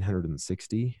like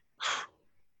 960.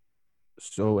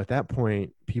 So at that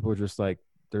point, people are just like,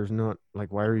 there's not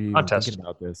like, why are you even thinking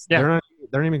about this? Yeah. They're not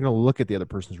even going to look at the other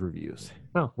person's reviews.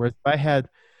 No. Whereas if I had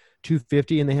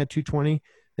 250 and they had 220,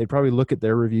 they'd probably look at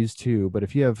their reviews too. But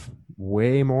if you have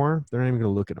way more, they're not even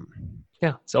going to look at them.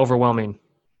 Yeah. It's overwhelming.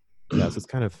 Yeah. So it's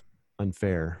kind of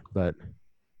unfair, but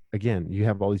again, you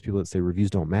have all these people that say reviews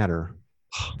don't matter.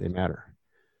 They matter.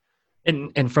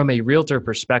 And from a realtor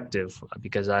perspective,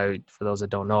 because for those that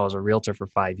don't know, I was a realtor for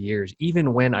 5 years.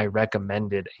 Even when I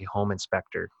recommended a home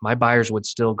inspector, my buyers would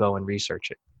still go and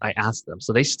research it. I asked them.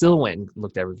 So they still went and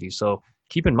looked at reviews. So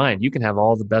keep in mind, you can have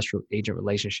all the best agent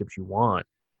relationships you want.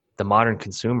 The modern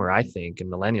consumer, I think,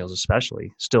 and millennials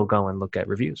especially, still go and look at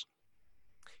reviews.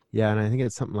 Yeah, and I think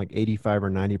it's something like 85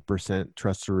 or 90%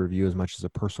 trust a review as much as a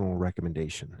personal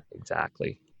recommendation.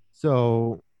 Exactly.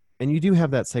 So, and you do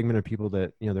have that segment of people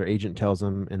that, their agent tells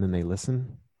them and then they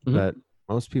listen. Mm-hmm. But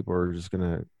most people are just going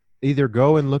to either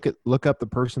go and look up the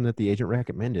person that the agent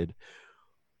recommended,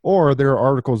 or there are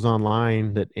articles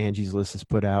online that Angie's List has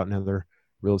put out and other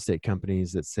real estate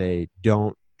companies that say,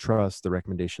 don't trust the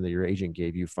recommendation that your agent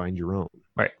gave you, find your own.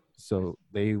 Right. So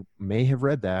they may have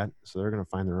read that, so they're going to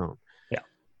find their own. Yeah.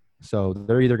 So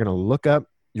they're either going to look up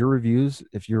your reviews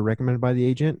if you're recommended by the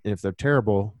agent, and if they're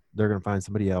terrible, they're going to find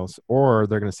somebody else, or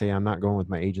they're going to say, I'm not going with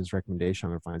my agent's recommendation,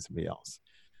 I'm going to find somebody else.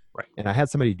 Right. And I had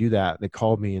somebody do that. They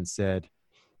called me and said,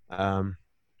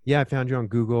 yeah, I found you on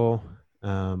Google.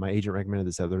 My agent recommended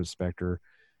this other inspector.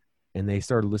 And they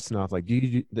started listing off like,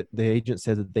 the agent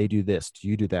said that they do this. Do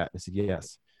you do that? I said,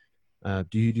 yes.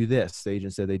 Do you do this? The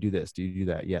agent said they do this. Do you do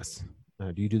that? Yes.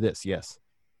 Do you do this? Yes.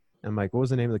 I'm like, what was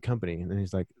the name of the company? And then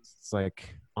he's like, it's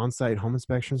like On-Site Home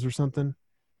Inspections or something.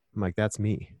 I'm like, that's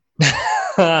me.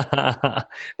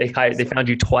 They found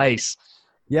you twice.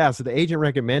 Yeah. So the agent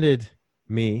recommended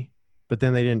me, but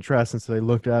then they didn't trust. And so they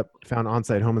looked up, found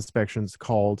On-Site Home Inspections,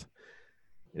 called.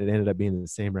 It ended up being the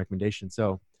same recommendation.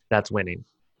 So that's winning.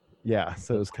 Yeah.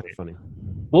 So it was kind of funny.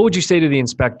 What would you say to the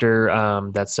inspector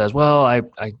that says, well, I'm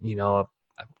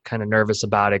kind of nervous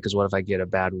about it because what if I get a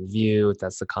bad review?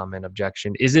 That's the common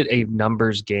objection. Is it a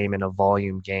numbers game and a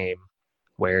volume game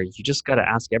where you just got to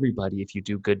ask everybody if you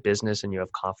do good business and you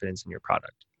have confidence in your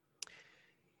product?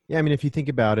 Yeah. I mean, if you think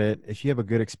about it, if you have a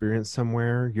good experience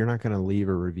somewhere, you're not going to leave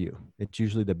a review. It's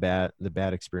usually the bad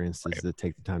experiences that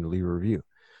take the time to leave a review.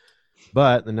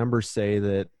 But the numbers say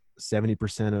that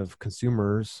 70% of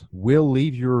consumers will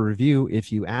leave you a review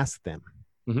if you ask them.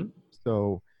 Mm-hmm.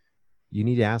 So you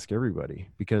need to ask everybody,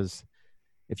 because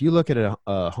if you look at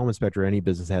a home inspector, any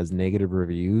business has negative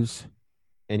reviews,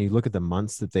 and you look at the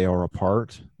months that they are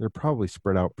apart, they're probably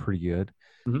spread out pretty good.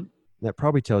 Mm-hmm. That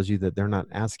probably tells you that they're not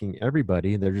asking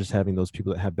everybody. They're just having those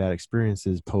people that have bad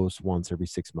experiences post once every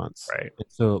 6 months. Right. And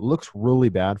so it looks really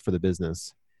bad for the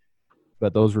business,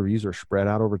 but those reviews are spread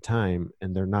out over time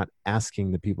and they're not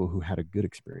asking the people who had a good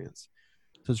experience.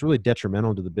 So it's really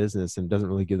detrimental to the business and doesn't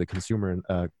really give the consumer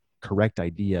a correct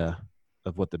idea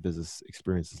of what the business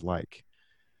experience is like.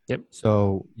 Yep.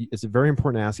 So it's very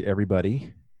important to ask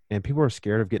everybody, and people are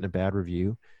scared of getting a bad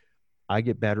review. I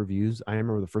get bad reviews. I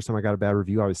remember the first time I got a bad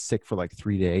review, I was sick for like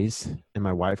 3 days and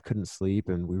my wife couldn't sleep.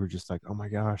 And we were just like, oh my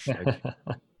gosh,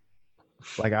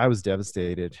 like I was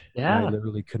devastated. I Yeah.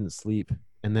 literally couldn't sleep.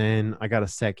 And then I got a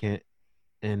second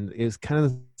and it was kind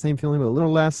of the same feeling, but a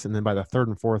little less. And then by the third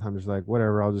and fourth, I'm just like,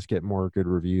 whatever, I'll just get more good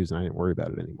reviews and I didn't worry about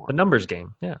it The anymore. numbers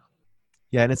game. Yeah.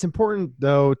 Yeah. And it's important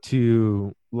though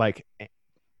to like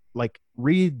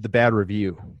read the bad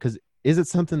review because is it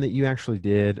something that you actually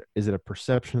did? Is it a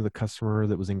perception of the customer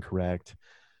that was incorrect?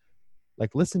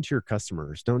 Like listen to your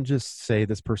customers. Don't just say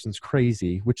this person's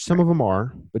crazy, which some Right. of them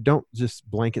are, but don't just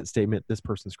blanket statement this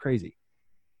person's crazy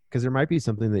because there might be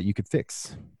something that you could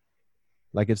fix.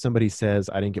 Like if somebody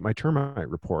says, I didn't get my termite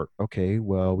report. Okay,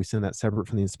 well, we send that separate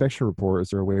from the inspection report. Is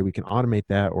there a way we can automate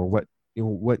that or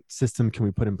what system can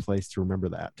we put in place to remember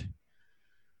that?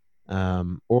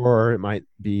 Or it might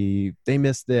be they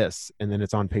missed this and then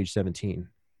it's on page 17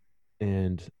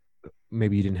 and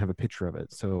maybe you didn't have a picture of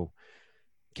it. So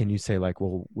can you say like,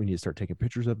 well, we need to start taking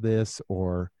pictures of this,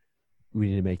 or we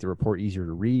need to make the report easier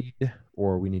to read,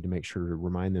 or we need to make sure to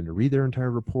remind them to read their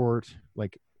entire report.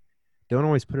 Like, don't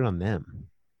always put it on them.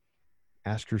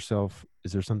 Ask yourself,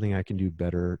 is there something I can do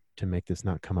better to make this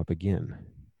not come up again?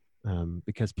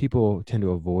 Because people tend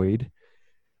to avoid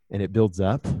and it builds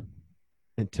up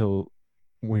until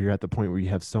when you're at the point where you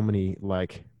have so many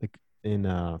like in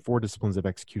 4 disciplines of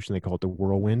execution, they call it the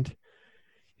whirlwind.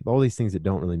 All these things that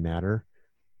don't really matter,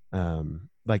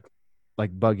 like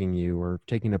bugging you or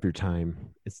taking up your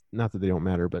time. It's not that they don't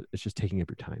matter, but it's just taking up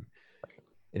your time.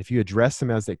 And if you address them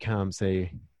as they come,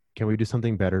 say, can we do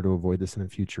something better to avoid this in the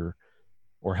future?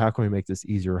 Or how can we make this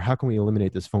easier? How can we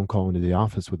eliminate this phone call into the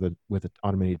office with an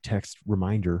automated text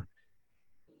reminder?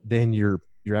 Then you're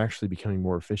actually becoming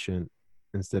more efficient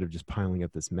instead of just piling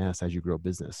up this mess as you grow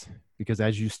business. Because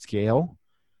as you scale,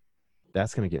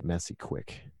 that's going to get messy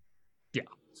quick. Yeah.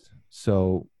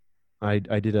 So I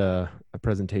did a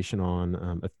presentation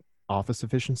on office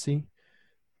efficiency,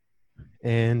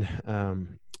 and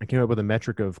I came up with a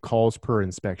metric of calls per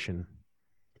inspection,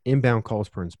 inbound calls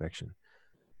per inspection,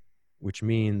 which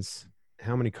means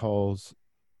how many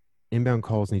inbound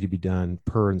calls need to be done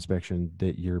per inspection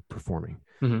that you're performing.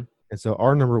 Mm-hmm. And so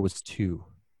our number was two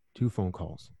phone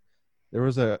calls. There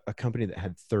was a company that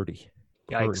had 30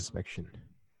 per Yikes. inspection.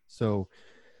 So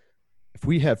if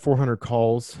we had 400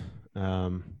 calls,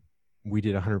 we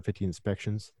did 150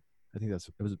 inspections. I think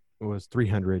it was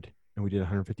 300 and we did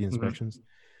 150 inspections. Mm-hmm.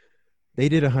 They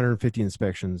did 150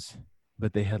 inspections,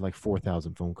 but they had like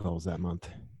 4,000 phone calls that month.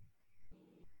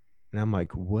 And I'm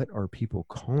like, what are people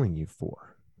calling you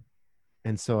for?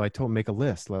 And so I told them, make a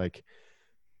list, like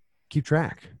keep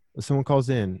track. If someone calls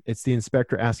in, it's the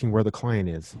inspector asking where the client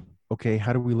is. Okay,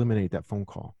 how do we eliminate that phone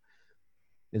call?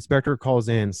 Inspector calls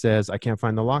in, says, I can't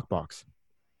find the lockbox.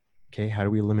 Okay, how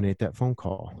do we eliminate that phone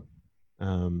call?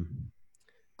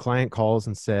 Client calls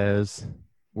and says,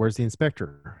 where's the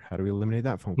inspector? How do we eliminate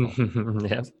that phone call?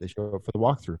 Yeah. They show up for the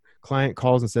walkthrough. Client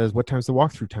calls and says, what time's the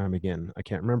walkthrough time again? I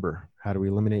can't remember. How do we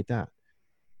eliminate that?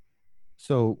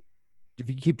 So if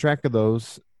you keep track of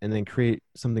those and then create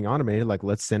something automated, like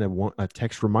let's send a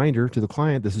text reminder to the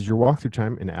client, this is your walkthrough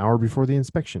time an hour before the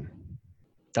inspection.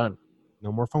 Done.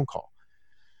 No more phone call.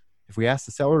 If we ask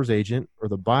the seller's agent or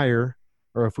the buyer,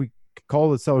 or if we call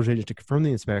the seller's agent to confirm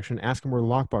the inspection, ask them where the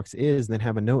lockbox is, and then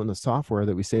have a note in the software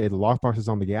that we say the lockbox is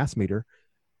on the gas meter.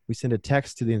 We send a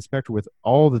text to the inspector with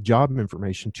all the job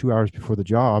information 2 hours before the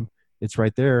job. It's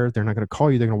right there. They're not going to call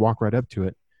you. They're going to walk right up to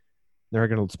it. They're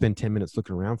not going to spend 10 minutes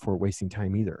looking around for it, wasting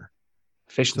time either.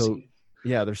 Efficiency. So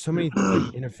yeah, there's so many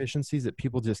like inefficiencies that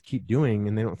people just keep doing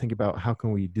and they don't think about how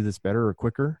can we do this better or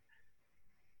quicker.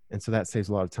 And so that saves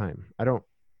a lot of time. I don't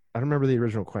remember the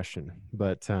original question,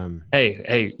 but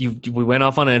hey, we went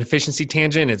off on an efficiency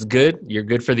tangent. It's good. You're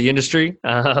good for the industry.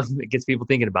 It gets people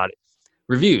thinking about it.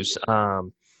 Reviews. yeah,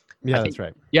 that's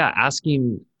right. Yeah,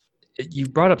 asking. You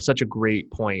brought up such a great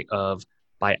point of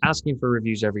by asking for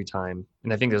reviews every time,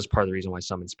 and I think this is part of the reason why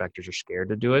some inspectors are scared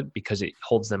to do it because it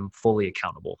holds them fully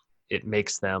accountable. It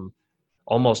makes them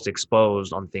almost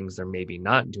exposed on things they're maybe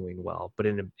not doing well, but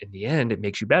in the end, it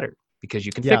makes you better because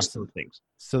you can fix some things.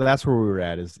 So that's where we were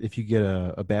at is if you get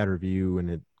a bad review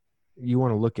and you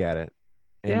want to look at it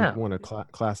and you want to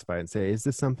classify it and say, is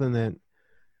this something that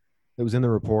was in the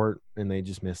report and they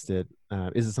just missed it?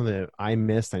 Is it something that I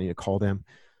missed? I need to call them.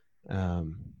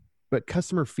 But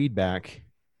customer feedback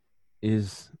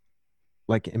is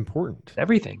like important.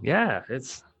 Everything. Yeah.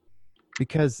 It's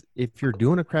because if you're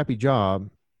doing a crappy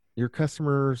job, your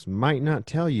customers might not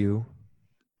tell you.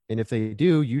 And if they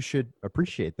do, you should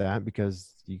appreciate that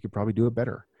because you could probably do it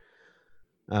better.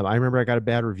 I remember I got a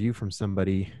bad review from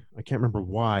somebody. I can't remember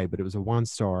why, but it was a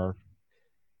 1-star.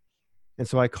 And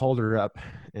so I called her up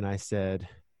and I said,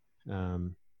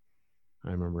 um, I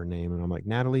remember her name, and I'm like,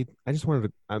 Natalie, I just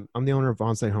wanted to, I'm the owner of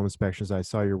Onsite Home Inspections. I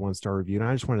saw your 1-star review, and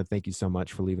I just wanted to thank you so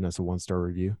much for leaving us a 1-star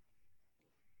review.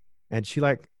 And she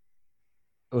like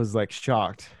was like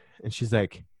shocked, and she's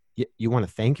like, you want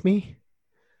to thank me?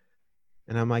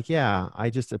 And I'm like, yeah, I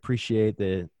just appreciate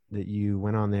that you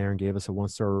went on there and gave us a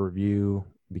 1-star review,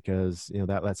 because, you know,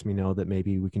 that lets me know that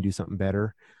maybe we can do something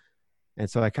better. And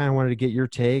so I kind of wanted to get your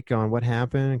take on what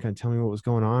happened and kind of tell me what was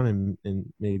going on,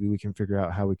 and maybe we can figure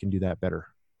out how we can do that better.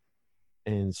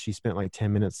 And she spent like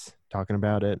 10 minutes talking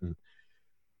about it.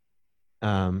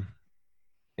 Um,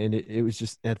 and it was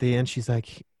just at the end, she's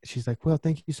like, well,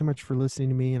 thank you so much for listening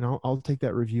to me, and I'll take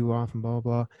that review off and blah, blah,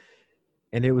 blah.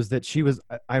 And it was that she was,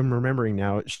 I'm remembering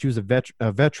now, she was a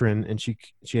veteran, and she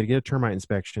had to get a termite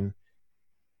inspection,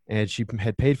 and she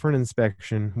had paid for an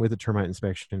inspection with a termite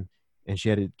inspection, and she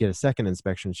had to get a second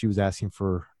inspection. She was asking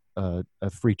for a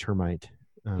free termite,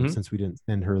 Mhm. since we didn't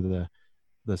send her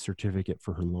the certificate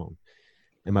for her loan.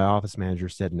 And my office manager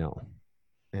said no.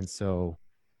 And so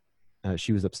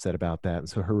she was upset about that. And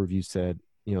so her review said,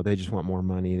 you know, they just want more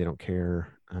money. They don't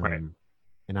care. Right.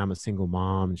 And I'm a single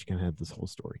mom. And she kind of had this whole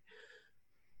story.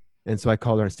 And so I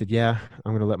called her and I said, yeah,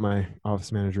 I'm going to let my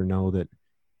office manager know that,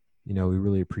 you know, we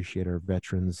really appreciate our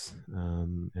veterans,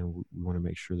 and we want to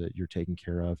make sure that you're taken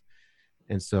care of.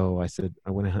 And so I said,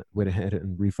 I went ahead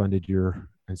and refunded your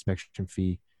inspection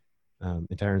fee,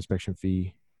 entire inspection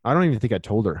fee. I don't even think I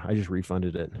told her. I just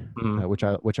refunded it, Mhm.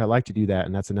 which I like to do that.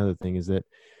 And that's another thing, is that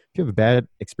if you have a bad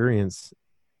experience,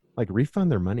 like,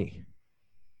 refund their money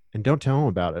and don't tell them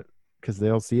about it, because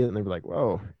they'll see it and they'll be like,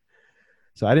 whoa.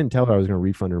 So I didn't tell her I was going to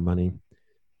refund her money.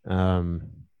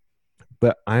 Um,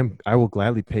 but I will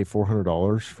gladly pay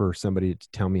 $400 for somebody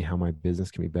to tell me how my business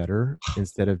can be better,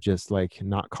 instead of just like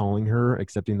not calling her,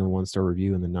 accepting the 1-star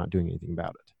review, and then not doing anything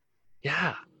about it.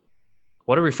 Yeah.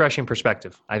 What a refreshing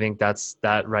perspective. I think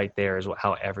that right there is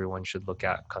how everyone should look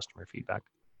at customer feedback.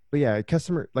 But yeah,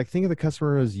 customer, like, think of the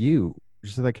customer as you.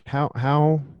 Just like,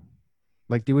 how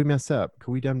like, did we mess up?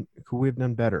 Could we have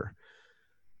done better?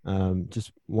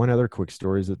 Just one other quick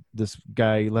story is that this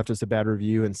guy left us a bad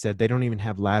review and said they don't even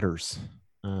have ladders.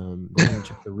 They didn't even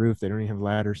check the roof. They don't even have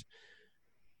ladders.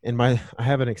 And I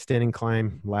have an extending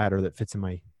climb ladder that fits in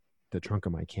the trunk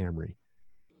of my Camry.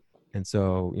 And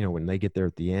so, you know, when they get there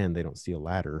at the end, they don't see a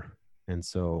ladder. And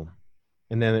so,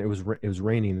 and then it was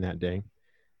raining that day,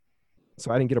 so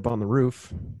I didn't get up on the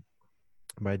roof,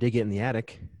 but I did get in the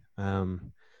attic.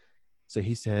 So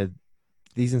he said,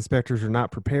 these inspectors are not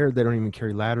prepared. They don't even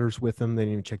carry ladders with them. They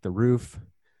didn't even check the roof.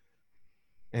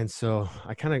 And so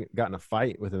I kind of got in a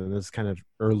fight with him. This is kind of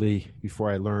early, before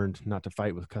I learned not to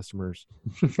fight with customers.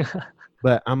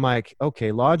 But I'm like,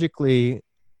 okay, logically,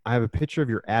 I have a picture of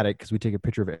your attic, because we take a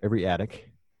picture of every attic.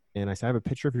 And I said, I have a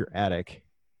picture of your attic.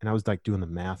 And I was like doing the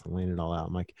math and laying it all out.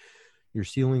 I'm like, your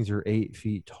ceilings are 8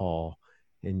 feet tall,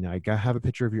 and I have a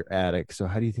picture of your attic. So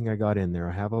how do you think I got in there?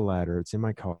 I have a ladder. It's in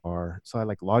my car. So I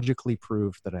like logically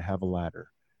proved that I have a ladder.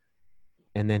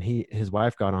 And then his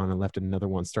wife got on and left another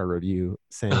 1-star review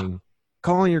saying,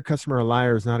 calling your customer a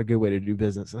liar is not a good way to do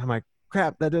business. And I'm like,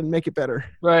 crap, that didn't make it better.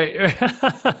 Right.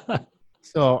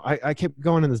 So I kept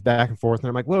going in this back and forth, and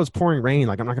I'm like, well, it's pouring rain.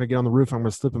 Like, I'm not going to get on the roof. I'm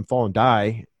going to slip and fall and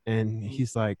die. And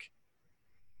he's like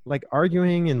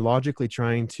arguing and logically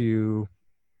trying to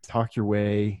talk your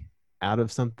way out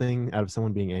of something, out of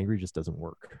someone being angry, just doesn't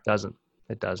work.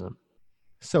 It doesn't.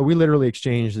 So we literally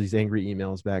exchanged these angry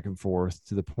emails back and forth,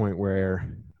 to the point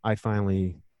where I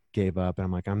finally gave up, and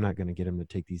I'm like, I'm not going to get him to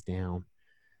take these down.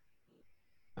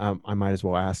 I might as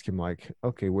well ask him, like,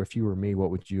 okay, well, if you were me,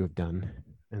 what would you have done?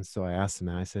 And so I asked him,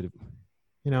 and I said,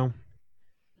 you know,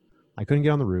 I couldn't get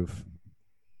on the roof.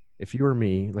 If you were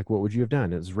me, like, what would you have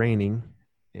done? It was raining,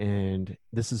 and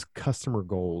this is customer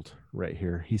gold right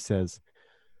here. He says,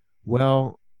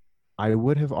 well, I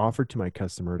would have offered to my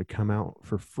customer to come out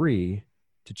for free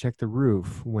to check the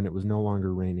roof when it was no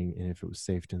longer raining, and if it was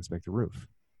safe to inspect the roof.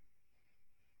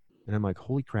 And I'm like,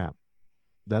 holy crap,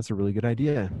 that's a really good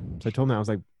idea. So I told him that. I was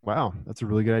like, wow, that's a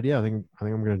really good idea. I think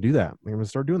I'm going to do that. I think I'm going to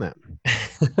start doing that.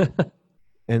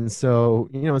 And so,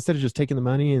 you know, instead of just taking the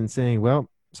money and saying, well,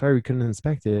 sorry, we couldn't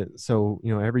inspect it. So,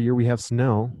 you know, every year we have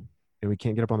snow and we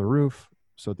can't get up on the roof.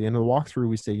 So at the end of the walkthrough,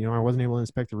 we say, you know, I wasn't able to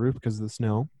inspect the roof because of the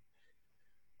snow.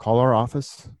 Call our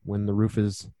office when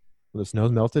the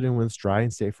snow's melted and when it's dry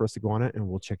and safe for us to go on it, and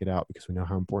we'll check it out, because we know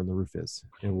how important the roof is,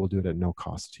 and we'll do it at no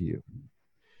cost to you.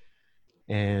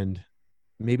 And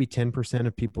maybe 10%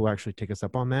 of people actually take us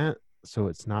up on that. So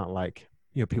it's not like,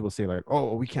 you know, people say like,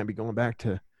 oh, we can't be going back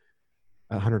to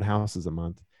 100 houses a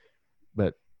month,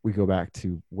 but we go back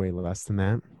to way less than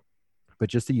that. but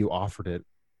just that you offered it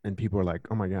and people are like,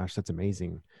 oh my gosh, that's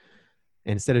amazing.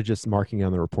 And instead of just marking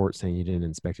on the report saying you didn't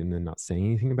inspect it and then not saying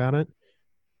anything about it,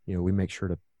 we make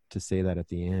sure to say that at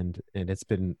the end. And it's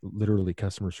been literally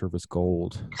customer service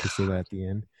gold to say that at the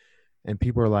end. And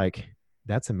people are like,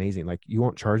 that's amazing. Like, you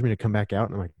won't charge me to come back out?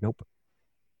 And I'm like, nope.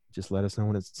 Just let us know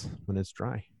when it's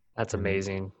dry. That's And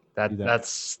amazing. do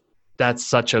that. That's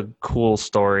such a cool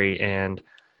story. And,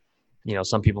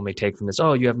 some people may take from this,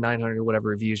 oh, you have 900 or whatever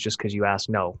reviews just because you asked.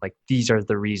 No, like, these are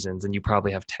the reasons. And you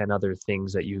probably have 10 other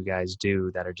things that you guys do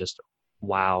that are just,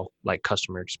 wow, like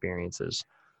customer experiences.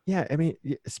 Yeah. I mean,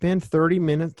 spend 30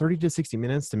 to 60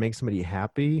 minutes to make somebody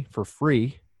happy for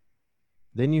free.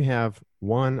 Then you have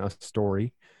a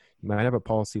story. You might have a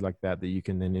policy like that you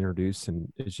can then introduce,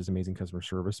 and it's just amazing customer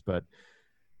service. But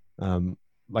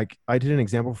like, I did an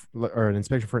example or an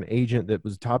inspection for an agent that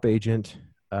was a top agent.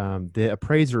 The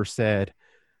appraiser said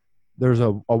there's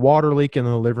a water leak in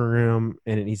the living room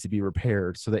and it needs to be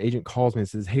repaired. So the agent calls me and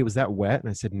says, hey, was that wet? And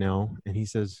I said, no. And he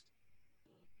says,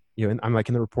 and I'm like,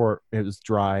 in the report, it was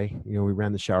dry. We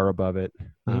ran the shower above it.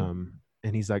 Mm-hmm.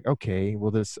 And he's like, okay,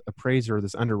 well, this appraiser,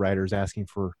 this underwriter is asking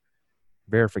for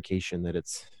verification that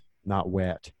it's not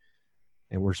wet.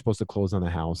 And we're supposed to close on the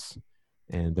house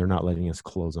and they're not letting us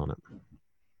close on it.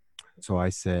 So I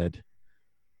said,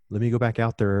 let me go back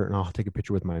out there and I'll take a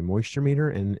picture with my moisture meter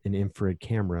and an infrared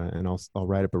camera, and I'll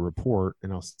write up a report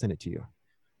and I'll send it to you.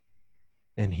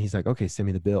 And he's like, okay, send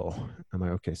me the bill. I'm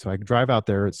like, okay. So I drive out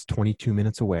there. It's 22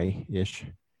 minutes away ish.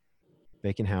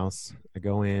 Vacant house. I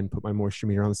go in, put my moisture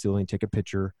meter on the ceiling, take a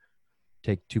picture,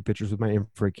 take 2 pictures with my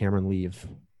infrared camera and leave.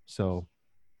 So,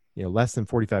 less than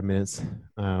 45 minutes.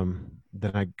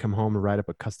 Then I come home and write up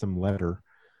a custom letter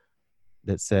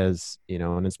that says,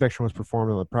 an inspection was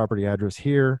performed on the property address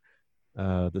here.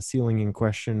 The ceiling in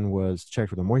question was checked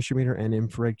with a moisture meter and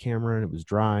infrared camera, and it was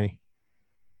dry.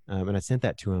 And I sent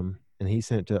that to him, and he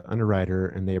sent it to underwriter,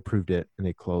 and they approved it, and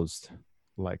they closed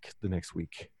like the next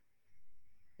week.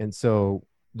 And so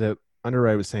the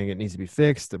underwriter was saying it needs to be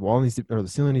fixed, the wall needs to, or the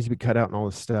ceiling needs to be cut out, and all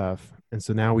this stuff. And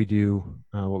so now we do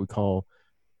what we call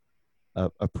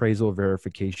appraisal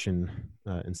verification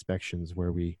inspections,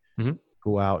 where we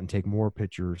go out and take more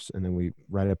pictures, and then we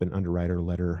write up an underwriter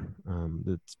letter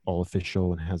that's all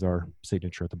official and has our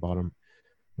signature at the bottom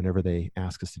whenever they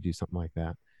ask us to do something like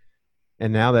that.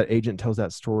 And now that agent tells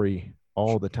that story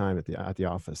all the time at the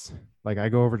office. Like, I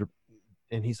go over to,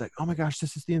 and he's like, oh my gosh,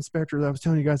 this is the inspector that I was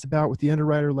telling you guys about with the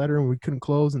underwriter letter, and we couldn't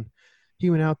close, and he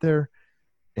went out there.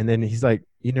 And then he's like,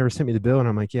 you never sent me the bill. And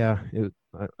I'm like, yeah,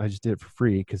 I just did it for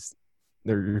free because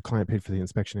your client paid for the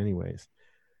inspection anyways.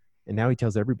 And now he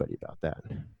tells everybody about that.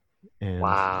 And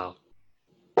wow.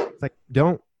 It's like,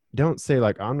 don't say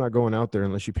like, I'm not going out there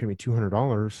unless you pay me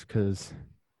 $200, because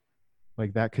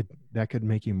like that could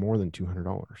make you more than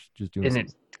 $200 just doing. And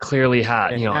it clearly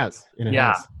has,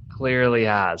 clearly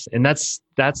has. And that's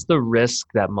the risk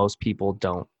that most people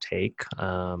don't take,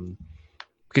 because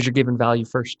you're giving value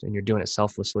first and you're doing it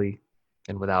selflessly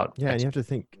and without. Yeah. And you have to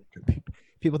think,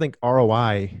 people think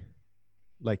ROI,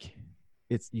 like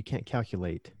you can't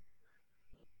calculate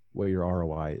what your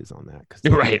ROI is on that. 'Cause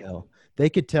they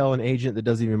could tell an agent that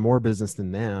does even more business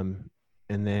than them,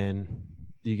 and then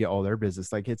you get all their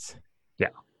business. Like,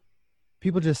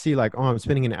 people just see like, oh, I'm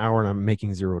spending an hour and I'm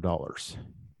making $0,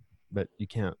 but you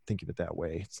can't think of it that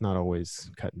way. It's not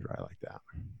always cut and dry like that.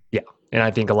 Yeah. And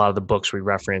I think a lot of the books we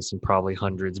reference, and probably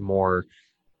hundreds more,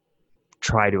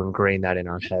 try to ingrain that in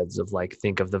our heads of like,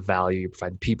 think of the value you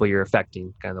provide, the people you're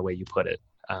affecting, kind of the way you put it.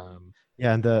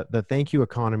 Yeah. And the Thank You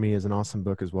Economy is an awesome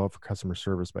book as well for customer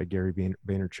service by Gary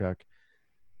Vaynerchuk.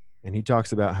 And he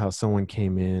talks about how someone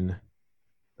came in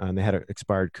and they had an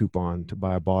expired coupon to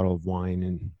buy a bottle of wine.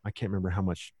 And I can't remember how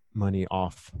much money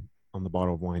off on the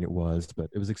bottle of wine it was,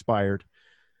 but it was expired.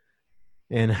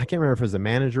 And I can't remember if it was the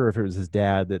manager or if it was his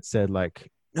dad that said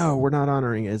like, no, we're not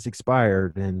honoring it, it's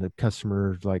expired. And the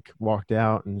customer like walked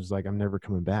out and was like, I'm never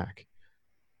coming back.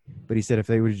 But he said if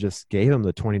they would have just gave him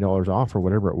the $20 off or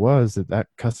whatever it was, that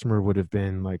customer would have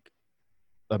been like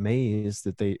amazed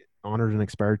that they honored an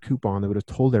expired coupon. They would have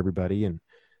told everybody and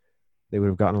they would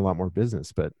have gotten a lot more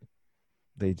business, but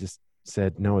they just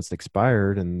said, no, it's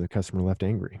expired. And the customer left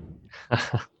angry.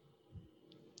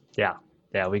 Yeah.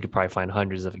 We could probably find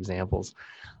hundreds of examples.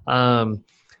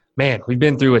 Man, we've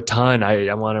been through a ton.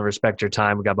 I want to respect your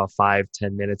time. We got about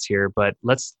 5-10 minutes here, but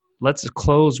let's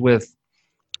close with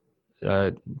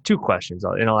 2 questions.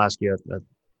 I'll ask you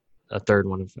a third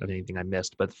one of anything I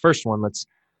missed. But the first one,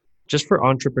 just for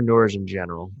entrepreneurs in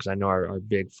general, because I know our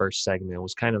big first segment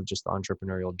was kind of just the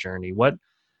entrepreneurial journey. What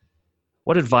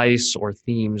advice or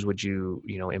themes would you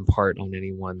impart on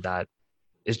anyone that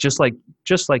is just like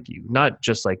you, not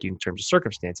just like you in terms of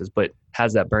circumstances, but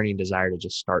has that burning desire to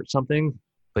just start something,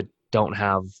 but don't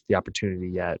have the opportunity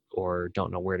yet or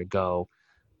don't know where to go,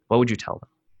 what would you tell them?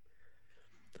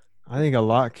 I think a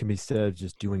lot can be said of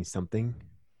just doing something.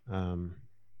 Um,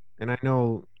 and I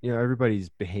know, everybody's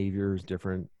behavior is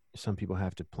different. Some people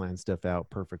have to plan stuff out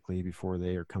perfectly before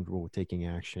they are comfortable with taking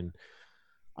action.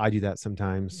 I do that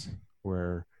sometimes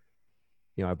where,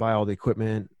 I buy all the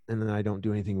equipment and then I don't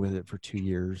do anything with it for 2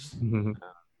 years. Mhm.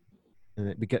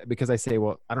 And because I say,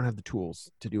 well, I don't have the tools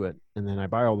to do it. And then I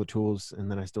buy all the tools and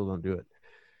then I still don't do it.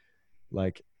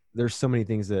 Like, there's so many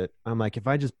things that I'm like, if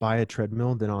I just buy a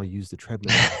treadmill, then I'll use the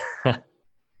treadmill.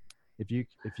 If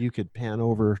you could pan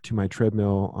over to my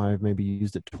treadmill, I've maybe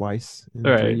used it twice in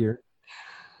 3 years.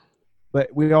 But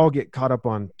we all get caught up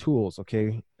on tools,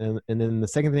 okay? And then the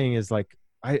second thing is like,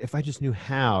 if I just knew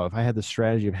how, if I had the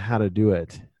strategy of how to do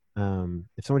it,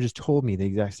 if someone just told me the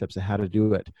exact steps of how to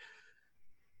do it,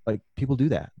 like, people do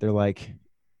that. They're like,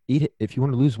 eat it. If you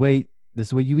want to lose weight, this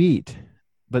is what you eat.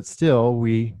 But still,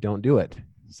 we don't do it.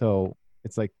 So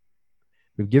it's like,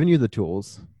 we've given you the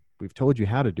tools, we've told you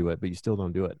how to do it, but you still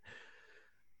don't do it.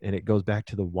 And it goes back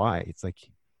to the why. It's like,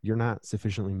 you're not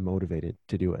sufficiently motivated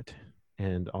to do it.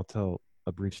 And I'll tell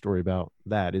a brief story about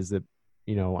that. Is that,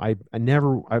 I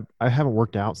haven't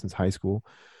worked out since high school.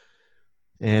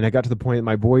 And I got to the point that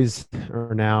my boys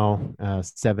are now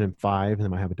 7 and 5, and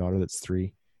then I have a daughter that's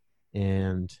 3.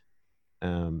 And,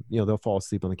 they'll fall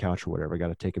asleep on the couch or whatever. I got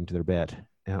to take them to their bed.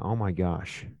 And oh my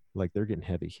gosh, like, they're getting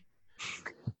heavy.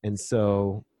 And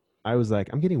so I was like,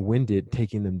 I'm getting winded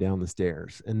taking them down the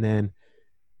stairs. And then,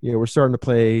 we're starting to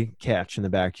play catch in the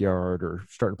backyard or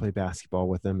starting to play basketball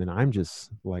with them. And I'm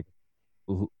just like,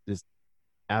 just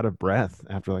out of breath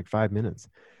after like 5 minutes.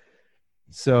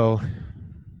 So,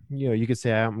 you could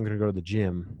say, I'm going to go to the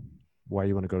gym. Why do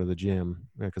you want to go to the gym?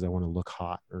 Because I want to look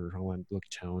hot, or I want to look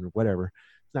toned, or whatever.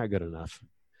 It's not good enough.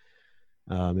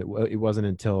 It wasn't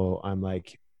until I'm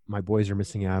like, my boys are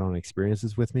missing out on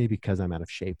experiences with me because I'm out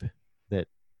of shape, that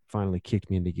finally kicked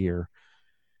me into gear.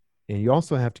 And you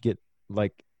also have to get,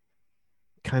 like,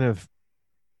 kind of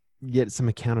get some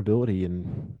accountability.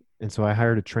 And so I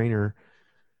hired a trainer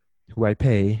who I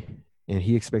pay, and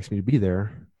he expects me to be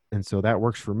there. And so that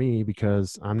works for me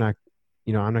because I'm not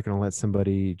going to let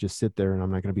somebody just sit there, and I'm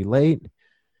not going to be late. And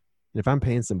if I'm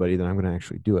paying somebody, then I'm going to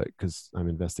actually do it because I'm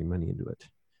investing money into it.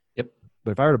 Yep.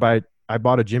 But if I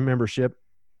bought a gym membership,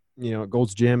 at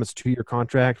Gold's Gym, it's a 2-year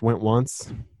contract, went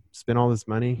once, spent all this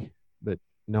money, but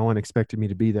no one expected me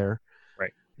to be there.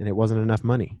 Right. And it wasn't enough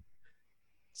money.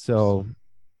 So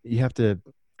you have to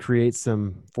create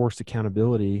some forced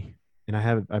accountability. And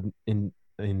I've been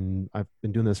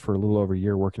doing this for a little over a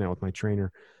year, working out with my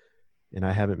trainer, and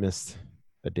I haven't missed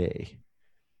a day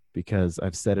because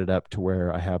I've set it up to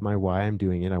where I have my why I'm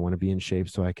doing it. I want to be in shape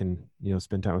so I can,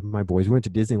 spend time with my boys. We went to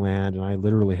Disneyland, and I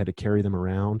literally had to carry them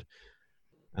around.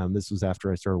 This was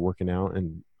after I started working out,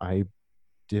 and I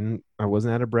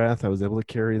wasn't out of breath. I was able to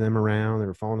carry them around. They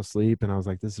were falling asleep, and I was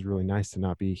like, this is really nice to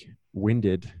not be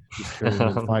winded just carrying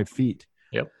them 5 feet.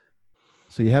 Yep.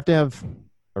 So you have to have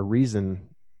a reason,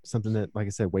 something that, like I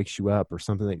said, wakes you up, or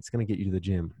something that's going to get you to the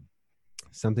gym,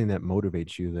 something that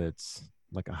motivates you, that's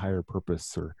like a higher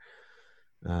purpose, or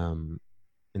and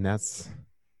that's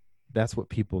what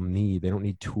people need. They don't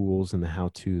need tools and the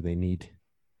how-to. They need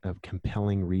a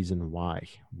compelling reason why.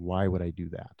 Why would I do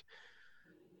that?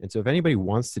 And so if anybody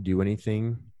wants to do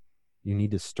anything, you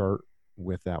need to start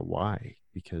with that why,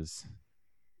 because,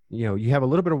 you have a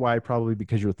little bit of why probably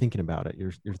because you're thinking about it.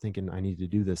 You're thinking, I need to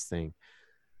do this thing.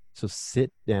 So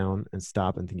sit down and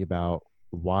stop and think about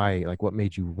why, like, what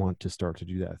made you want to start to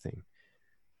do that thing.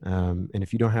 And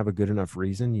if you don't have a good enough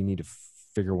reason, you need to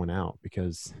figure one out,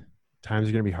 because times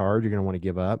are going to be hard. You're going to want to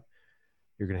give up.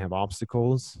 You're going to have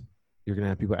obstacles. You're going to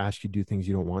have people ask you to do things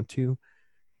you don't want to.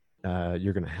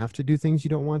 You're going to have to do things you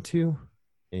don't want to.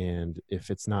 And if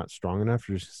it's not strong enough,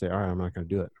 you're just going to say, all right, I'm not going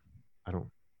to do it. I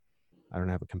don't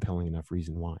have a compelling enough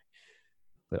reason why.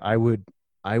 But I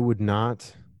would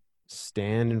not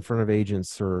stand in front of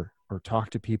agents or talk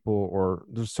to people, or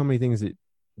there's so many things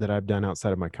that I've done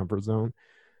outside of my comfort zone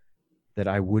that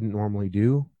I wouldn't normally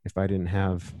do if I didn't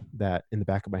have that in the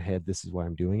back of my head. This is why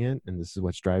I'm doing it, and this is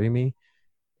what's driving me.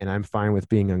 And I'm fine with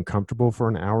being uncomfortable for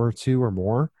an hour or two or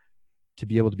more to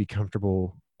be able to be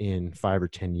comfortable in 5 or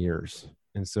 10 years.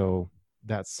 And so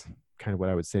that's kind of what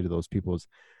I would say to those people, is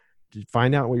to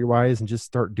find out what your why is and just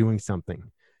start doing something.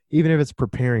 Even if it's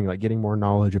preparing, like getting more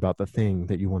knowledge about the thing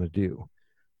that you want to do.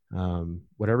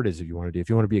 Whatever it is that you want to do. If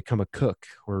you want to become a cook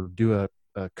or do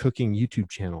a cooking YouTube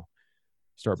channel,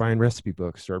 start buying recipe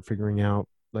books, start figuring out,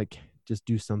 like, just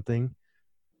do something.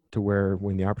 to where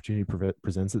when the opportunity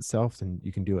presents itself, then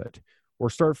you can do it, or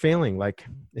start failing. Like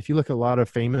if you look at a lot of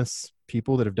famous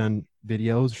people that have done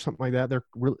videos or something like that, they're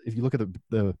really, if you look at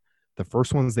the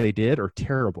first ones they did are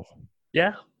terrible,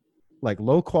 Yeah. like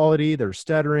low quality. They're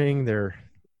stuttering.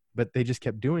 But they just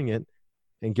kept doing it.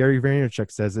 And Gary Vaynerchuk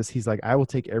says this. He's like, I will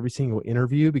take every single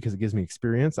interview because it gives me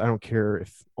experience. I don't care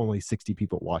if only 60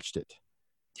 people watched it,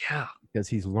 Yeah. because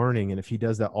he's learning. And if he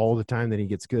does that all the time, then he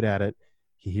gets good at it.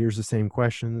 He hears the same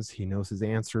questions. He knows his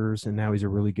answers. And now he's a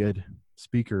really good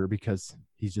speaker because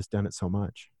he's just done it so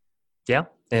much. Yeah.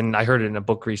 And I heard it in a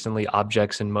book recently,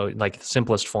 objects in like the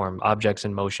simplest form, objects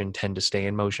in motion tend to stay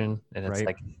in motion. And it's Right.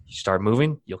 like you start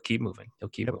moving, you'll keep moving. You'll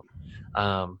keep Yep.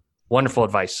 moving. Wonderful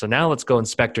advice. So now let's go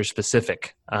inspector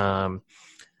specific.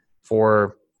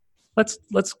 For let's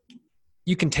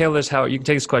you can tailor this how you can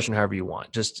take this question however you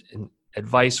want. Just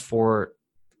advice for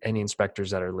any inspectors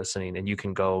that are listening, and you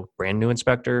can go brand new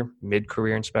inspector,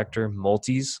 mid-career inspector,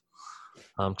 multis.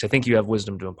 Because I think you have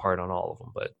wisdom to impart on all of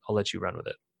them, but I'll let you run with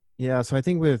it. Yeah. So I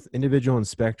think with individual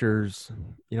inspectors,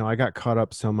 I got caught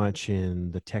up so much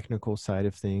in the technical side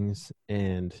of things.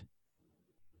 And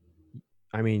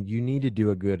I mean, you need to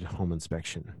do a good home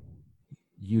inspection.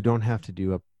 You don't have to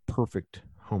do a perfect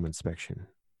home inspection.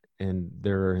 And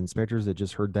there are inspectors that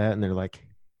just heard that and they're like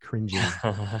cringing.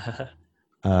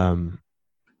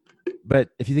 But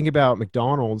if you think about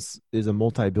McDonald's is a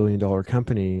multi-billion-dollar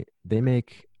company, they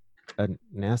make a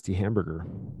nasty hamburger.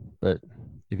 But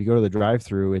if you go to the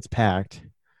drive-through, it's packed.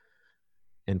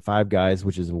 And Five Guys,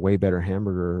 which is a way better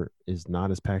hamburger, is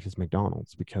not as packed as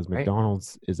McDonald's, because Right.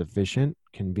 McDonald's is efficient,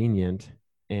 convenient,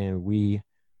 and we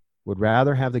would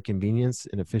rather have the convenience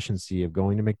and efficiency of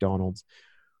going to McDonald's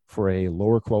for a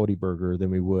lower quality burger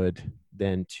than we would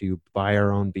then to buy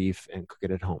our own beef and cook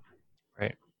it at home.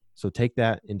 Right. So take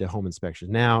that into home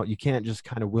inspections. Now, you can't just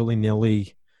kind of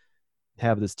willy-nilly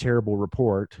have this terrible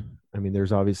report. I mean,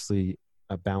 there's obviously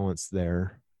a balance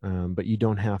there, but you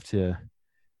don't have to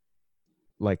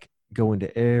like go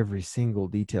into every single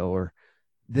detail, or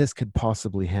this could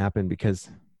possibly happen because,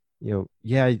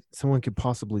 someone could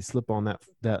possibly slip on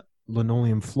that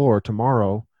linoleum floor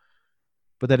tomorrow,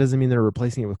 but that doesn't mean they're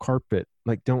replacing it with carpet.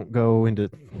 Like, don't go into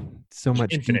so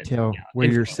much Infinite. detail Yeah. where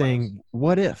you're Infinite saying,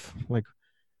 what if, like,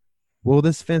 well,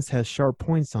 this fence has sharp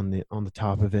points on the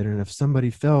top of it, and if somebody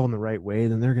fell in the right way,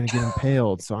 then they're going to get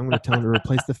impaled. So I'm going to tell them to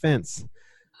replace the fence.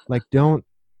 Like, don't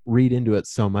read into it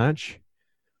so much,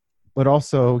 but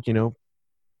also,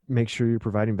 make sure you're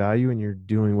providing value and you're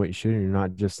doing what you should. And you're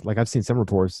not just like, I've seen some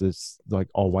reports that's like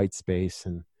all white space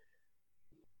and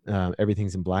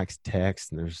everything's in black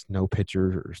text and there's no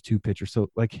pictures, or there's two pictures. So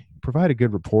like, provide a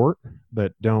good report,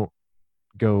 but don't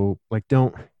go like,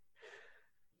 people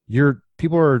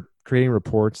are creating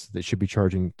reports that should be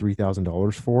charging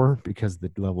 $3,000 for because of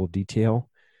the level of detail,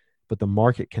 but the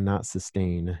market cannot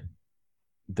sustain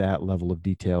that level of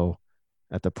detail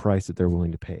at the price that they're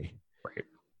willing to pay. Right.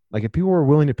 Like, if people were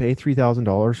willing to pay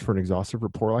 $3,000 for an exhaustive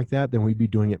report like that, then we'd be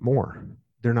doing it more.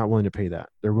 They're not willing to pay that.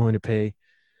 They're willing to pay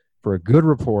for a good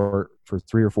report for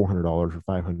 $300 or $400 or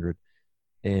 $500,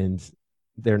 and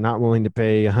they're not willing to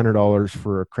pay $100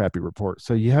 for a crappy report.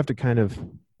 So you have to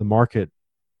the market,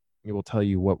 it will tell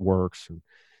you what works.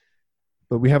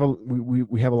 But we have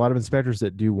we have a lot of inspectors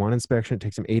that do one inspection. It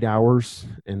takes them 8 hours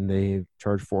and they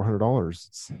charge $400.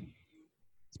 It's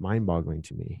mind-boggling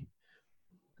to me.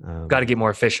 Got to get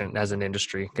more efficient as an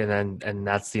industry, and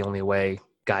that's the only way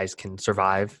guys can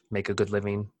survive, make a good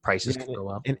living, prices can go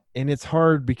up. And it's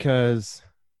hard because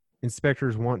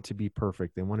inspectors want to be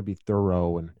perfect. They want to be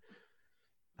thorough, and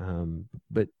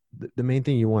but the main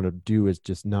thing you want to do is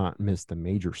just not miss the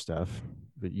major stuff.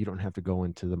 But you don't have to go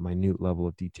into the minute level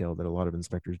of detail that a lot of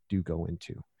inspectors do go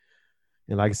into.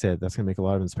 And like I said, that's going to make a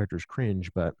lot of inspectors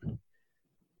cringe. But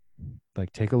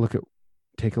like, take a look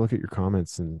at your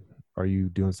comments, and are you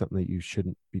doing something that you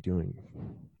shouldn't be doing,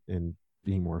 and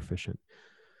being more efficient?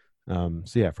 So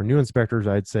yeah, for new inspectors,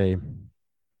 I'd say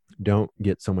don't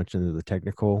get so much into the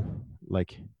technical.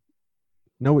 Like,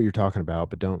 know what you're talking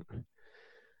about, but don't.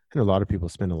 I know a lot of people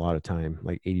spend a lot of time,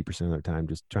 like 80% of their time,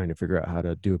 just trying to figure out how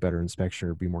to do a better inspection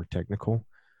or be more technical.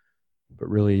 But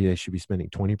really, they should be spending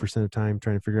 20% of time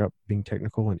trying to figure out being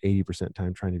technical, and 80% of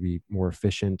time trying to be more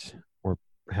efficient or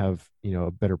have,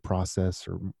 a better process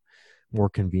or more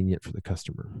convenient for the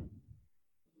customer.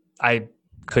 I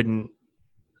couldn't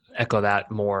echo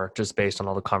that more, just based on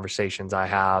all the conversations I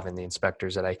have and the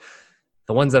inspectors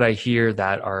the ones that I hear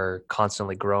that are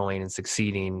constantly growing and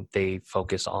succeeding, they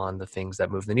focus on the things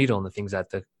that move the needle and the things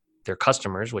that their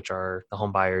customers, which are the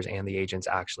home buyers and the agents,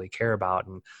 actually care about.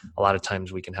 And a lot of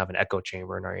times we can have an echo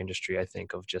chamber in our industry, I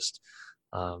think, of just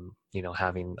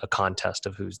having a contest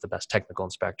of who's the best technical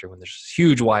inspector when there's this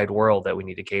huge wide world that we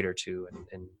need to cater to,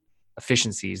 and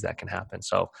efficiencies that can happen.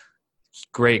 So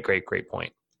great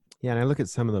point. Yeah. And I look at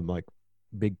some of the like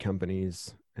big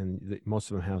companies, and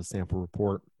most of them have a sample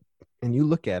report, and you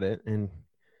look at it and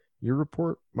your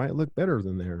report might look better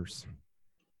than theirs,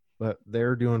 but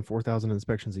they're doing 4,000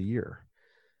 inspections a year,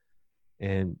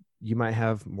 and you might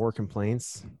have more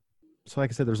complaints. So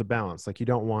like I said, there's a balance. Like, you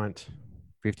don't want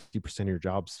 50% of your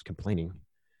jobs complaining,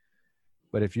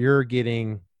 but if you're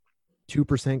getting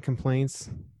 2% complaints,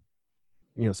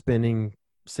 spending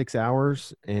 6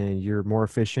 hours, and you're more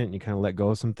efficient and you kind of let go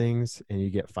of some things, and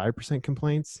you get 5%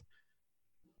 complaints,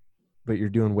 but you're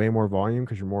doing way more volume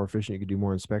because you're more efficient, you can do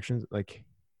more inspections. Like,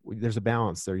 there's a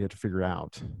balance there you have to figure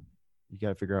out. You got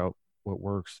to figure out what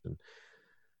works.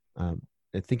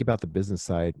 And think about the business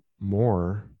side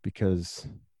more, because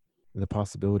the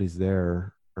possibilities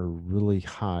there are really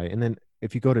high. And then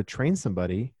if you go to train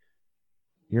somebody,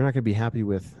 you're not going to be happy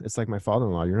with, it's like my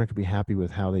father-in-law, you're not going to be happy with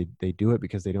how they do it,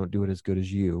 because they don't do it as good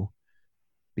as you,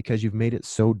 because you've made it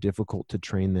so difficult to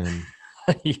train them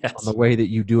Yes. on the way that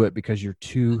you do it, because you're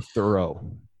too thorough.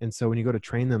 And so when you go to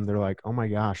train them, they're like, oh my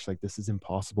gosh, like, this is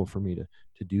impossible for me to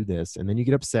do this. And then you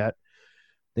get upset,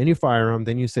 then you fire them,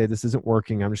 then you say, this isn't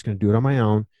working, I'm just going to do it on my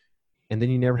own. And then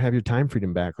you never have your time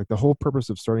freedom back. Like, the whole purpose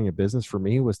of starting a business for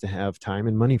me was to have time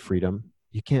and money freedom.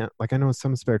 You can't, like, I know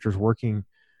some inspectors working,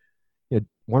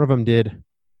 one of them did,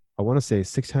 I want to say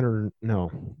 600,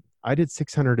 no, I did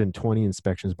 620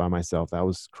 inspections by myself. That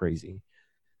was crazy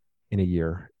in a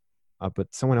year.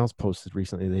 But someone else posted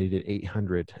recently, they did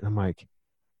 800. And I'm like,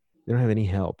 they don't have any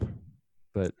help.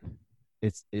 But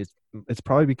it's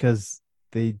probably because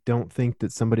they don't think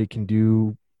that somebody can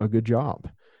do a good job.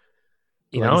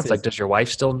 It's like, does your wife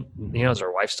still, is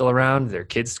her wife still around? Their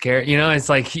kids care? It's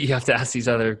like, you have to ask these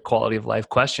other quality of life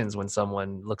questions when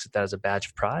someone looks at that as a badge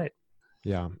of pride.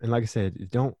 Yeah. And like I said,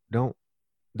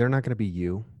 they're not going to be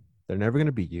you. They're never going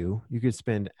to be you. You could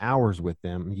spend hours with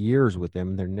them, years with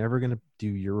them. They're never going to do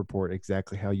your report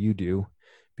exactly how you do,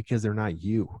 because they're not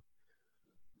you.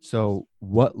 So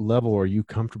what level are you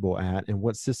comfortable at, and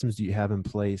what systems do you have in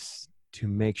place to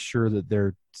make sure that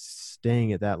they're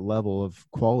staying at that level of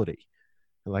quality?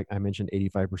 Like I mentioned,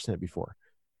 85% before.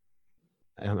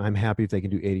 I'm happy if they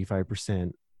can do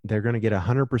 85%. They're going to get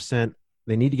 100%.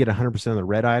 They need to get 100% of the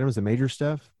red items, the major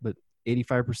stuff, but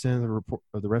 85% of the report,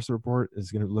 of the rest of the report,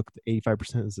 is going to look at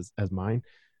 85% as mine.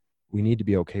 We need to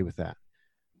be okay with that.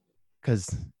 Because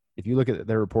if you look at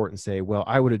their report and say, well,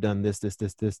 I would have done this,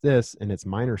 and it's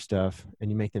minor stuff,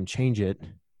 and you make them change it,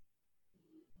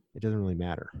 it doesn't really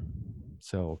matter.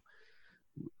 So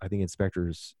I think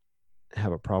inspectors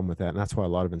have a problem with that. And that's why a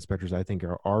lot of inspectors, I think,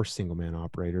 are single man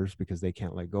operators, because they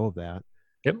can't let go of that.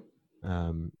 Yep.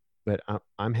 But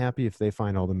I'm happy if they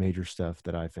find all the major stuff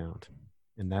that I found.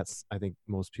 And I think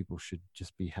most people should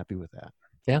just be happy with that.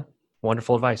 Yeah.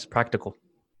 Wonderful advice. Practical.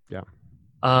 Yeah.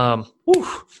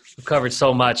 We've covered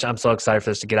so much. I'm so excited for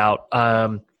this to get out.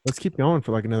 Let's keep going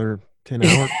for like another 10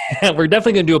 hours. We're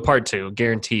definitely going to do a part 2,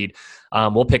 guaranteed.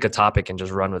 We'll pick a topic and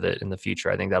just run with it in the future.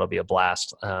 I think that'll be a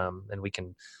blast. And we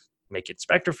can make it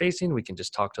inspector facing. We can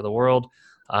just talk to the world.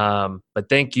 But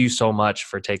thank you so much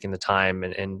for taking the time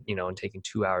and taking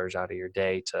 2 hours out of your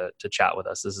day to chat with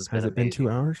us. This has been been 2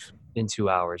 hours? In 2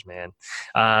 hours, man.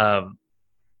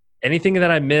 Anything that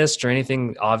I missed, or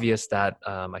anything obvious that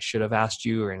I should have asked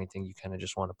you, or anything you kind of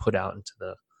just want to put out into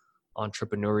the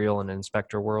entrepreneurial and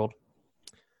inspector world?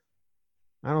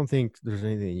 I don't think there's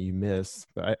anything you missed,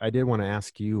 but I did want to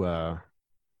ask you,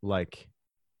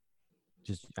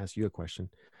 just ask you a question.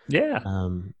 Yeah.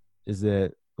 Is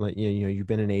it like, you've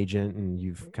been an agent and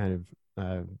you've kind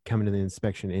of come into the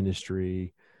inspection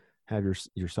industry, have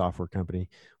your software company.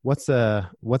 What's a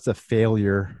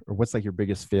failure, or what's like your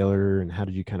biggest failure, and how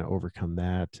did you kind of overcome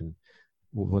that? And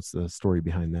what's the story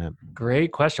behind that?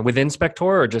 Great question. With Inspector,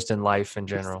 or just in life in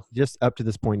general? Just up to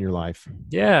this point in your life.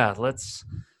 Yeah,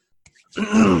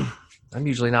 I'm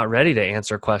usually not ready to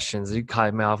answer questions. You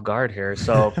caught me off guard here.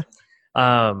 So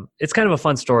it's kind of a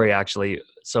fun story, actually.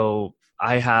 So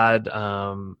I had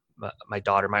my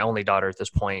daughter, my only daughter at this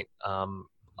point,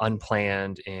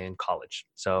 unplanned in college.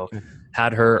 So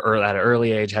had her at an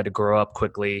early age, had to grow up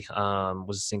quickly,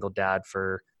 was a single dad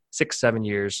for 6-7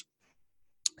 years,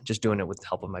 just doing it with the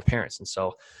help of my parents. And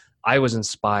so I was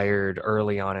inspired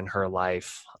early on in her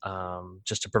life,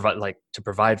 just to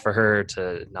provide for her,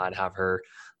 to not have her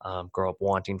grow up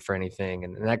wanting for anything.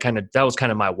 And that was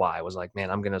kind of my why. I was like, man,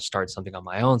 I'm going to start something on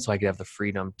my own so I could have the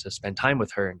freedom to spend time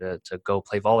with her, and to go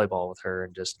play volleyball with her,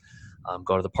 and just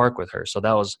go to the park with her. So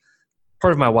that was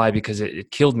part of my why, because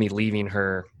it killed me leaving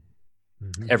her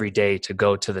Hmm. every day to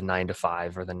go to the 9 to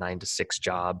 5 or the 9 to 6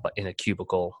 job in a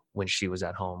cubicle when she was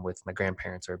at home with my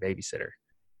grandparents or a babysitter.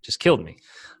 Just killed me.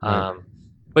 Right.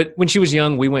 But when she was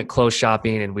young, we went clothes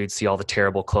shopping and we'd see all the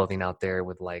terrible clothing out there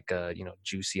with like,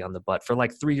 juicy on the butt for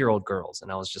like 3-year-old girls.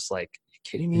 And I was just like, you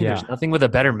kidding me? Yeah. There's nothing with a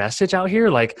better message out here.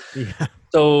 Like, Yeah.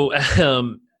 so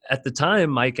at the time,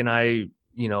 Mike and I,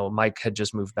 Mike had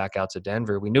just moved back out to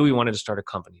Denver. We knew we wanted to start a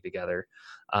company together.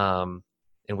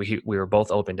 And we were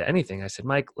both open to anything. I said,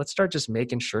 Mike, let's start just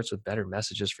making shirts with better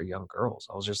messages for young girls.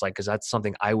 I was just like, because that's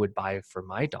something I would buy for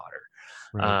my daughter.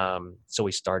 Right. So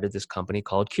we started this company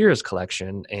called Kira's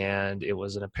Collection, and it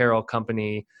was an apparel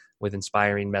company with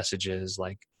inspiring messages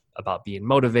like about being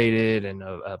motivated and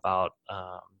about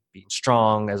being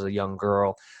strong as a young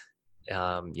girl.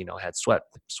 Had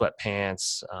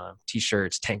sweatpants,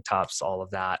 t-shirts, tank tops, all of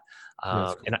that.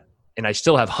 That's cool. And I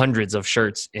still have hundreds of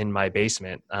shirts in my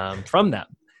basement from them.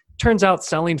 Turns out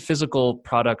selling physical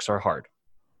products are hard.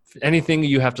 Anything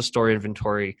you have to store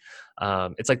inventory,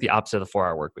 it's like the opposite of the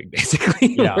 4-hour work week,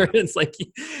 basically. Yeah. Where it's like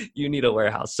you need a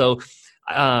warehouse. So,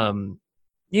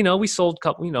 we sold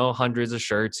hundreds of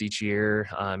shirts each year,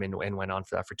 and went on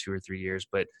for that for 2 or 3 years.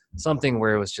 But something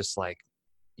where it was just like,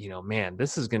 man,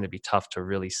 this is going to be tough to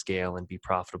really scale and be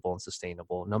profitable and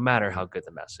sustainable, no matter how good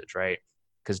the message, right?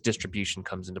 Because distribution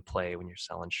comes into play when you're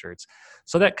selling shirts.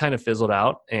 So that kind of fizzled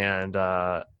out, and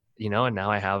and now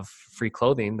I have free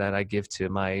clothing that I give to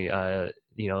my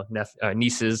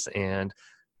nieces, and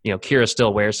Kira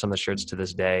still wears some of the shirts to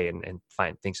this day, and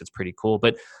thinks it's pretty cool.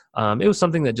 But it was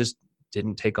something that just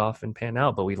didn't take off and pan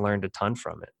out, but we learned a ton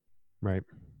from it. Right.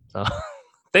 So.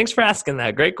 Thanks for asking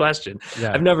that. Great question.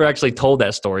 Yeah. I've never actually told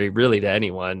that story really to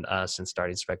anyone since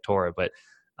starting Spectora, but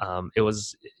it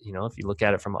was, if you look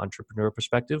at it from an entrepreneur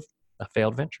perspective, a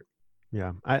failed venture.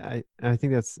 Yeah. I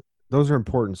think those are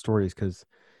important stories because,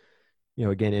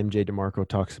 again, MJ DeMarco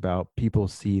talks about people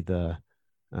see the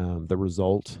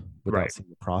result without Right. seeing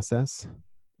the process.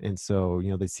 And so,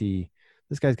 they see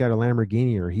this guy's got a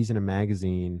Lamborghini or he's in a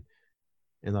magazine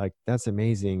and like, that's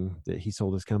amazing that he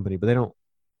sold his company, but they don't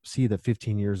see the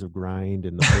 15 years of grind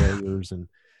and the failures. And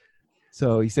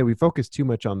so he said we focus too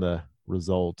much on the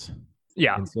result.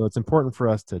 Yeah. And so it's important for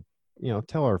us to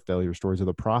tell our failure stories of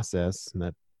the process and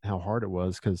that how hard it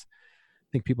was, because I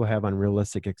think people have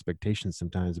unrealistic expectations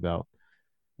sometimes about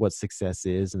what success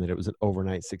is and that it was an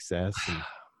overnight success.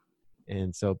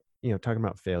 And so talking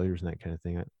about failures and that kind of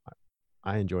thing,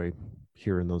 I enjoy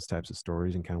hearing those types of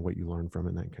stories and kind of what you learn from it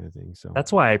and that kind of thing. So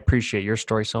that's why I appreciate your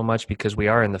story so much, because we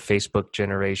are in the Facebook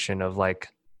generation of like,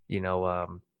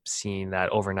 seeing that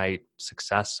overnight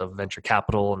success of venture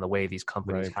capital and the way these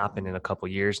companies Right. happen in a couple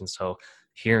of years. And so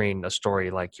hearing a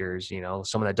story like yours,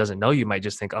 someone that doesn't know you might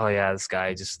just think, oh yeah, this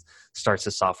guy just starts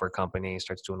a software company,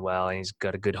 starts doing well, and he's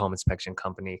got a good home inspection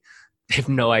company. They have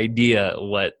no idea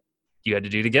what you had to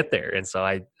do to get there. And so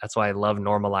that's why I love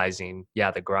normalizing,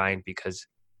 the grind, because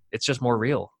it's just more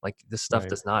real. Like this stuff Right.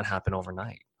 does not happen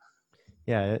overnight.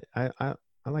 Yeah. I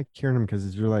like hearing him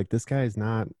because you're like, this guy's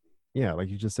not, like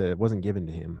you just said, it wasn't given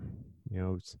to him.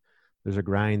 There's a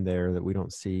grind there that we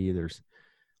don't see. There's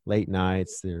late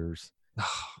nights. There's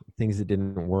things that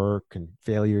didn't work and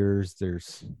failures.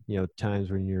 There's, times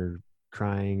when you're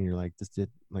crying and you're like,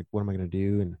 what am I going to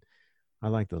do? And I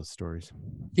like those stories.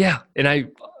 Yeah. And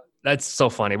that's so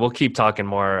funny. We'll keep talking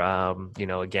more,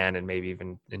 again, and maybe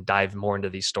even and dive more into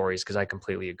these stories, because I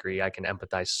completely agree. I can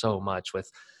empathize so much with,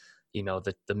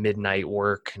 the midnight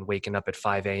work and waking up at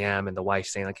 5 a.m. and the wife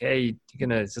saying like, hey,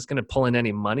 is this going to pull in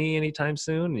any money anytime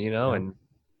soon? Yeah. And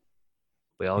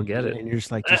we all get it. And you're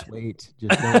just like, just wait.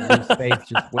 Just don't lose faith.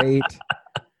 Just wait.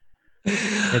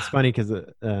 It's funny because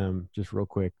just real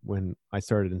quick, when I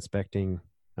started inspecting,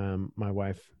 my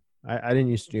wife, I didn't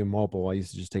used to do mobile. I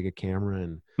used to just take a camera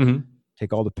and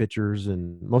take all the pictures,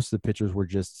 and most of the pictures were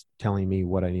just telling me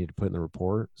what I needed to put in the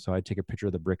report. So I'd take a picture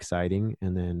of the brick siding,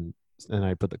 and then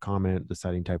I put the comment, the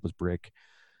siding type was brick,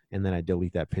 and then I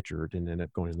delete that picture. It didn't end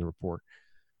up going in the report.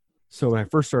 So when I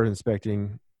first started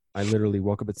inspecting, I literally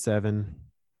woke up at 7,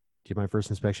 did my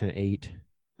first inspection at 8.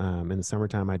 In the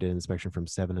summertime, I did inspection from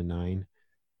 7 to 9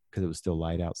 because it was still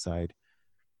light outside.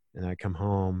 And I'd come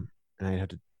home and I'd have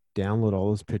to download all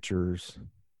those pictures,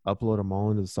 upload them all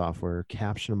into the software,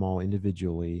 caption them all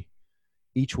individually.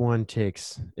 Each one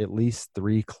takes at least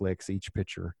 3 clicks each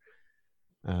picture.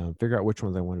 Figure out which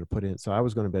ones I wanted to put in. So I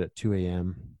was going to bed at 2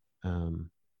 a.m.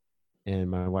 And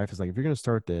my wife was like, if you're going to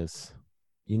start this,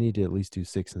 you need to at least do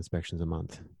 6 inspections a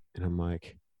month. And I'm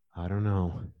like, I don't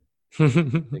know.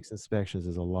 6 inspections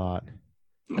is a lot.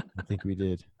 I think we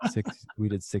did 6. We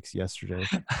did 6 yesterday.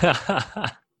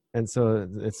 And so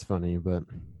it's funny, but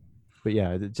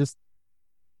yeah, it just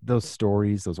those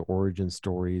stories, those origin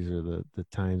stories, or the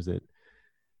times that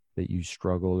you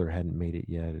struggled or hadn't made it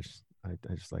yet.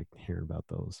 I just like hearing about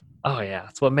those, Oh yeah,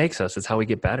 it's what makes us. It's how we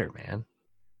get better, man.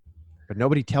 but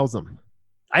nobody tells them.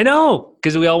 I know,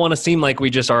 because we all want to seem like we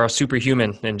just are a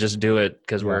superhuman and just do it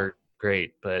because Yeah, we're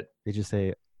great. But they just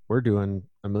say we're doing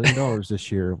 $1 million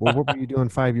this year. Well, what were you doing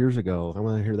 5 years ago? I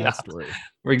want to hear yeah, that story.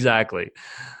 exactly.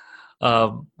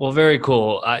 Well, very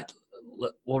cool.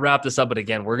 We'll wrap this up, but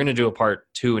again, we're going to do a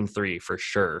part 2 and 3 for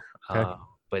sure. Okay.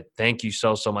 But thank you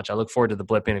so much. I look forward to the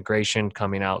Blip integration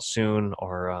coming out soon,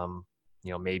 or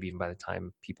maybe even by the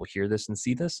time people hear this and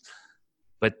see this.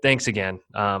 But thanks again.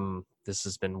 This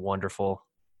has been wonderful,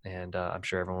 and I'm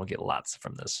sure everyone will get lots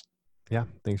from this. Yeah.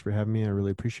 Thanks for having me. I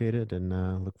really appreciate it,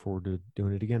 and look forward to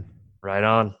doing it again. Right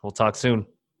on. We'll talk soon.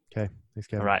 Okay. Thanks,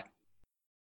 All Kevin. right.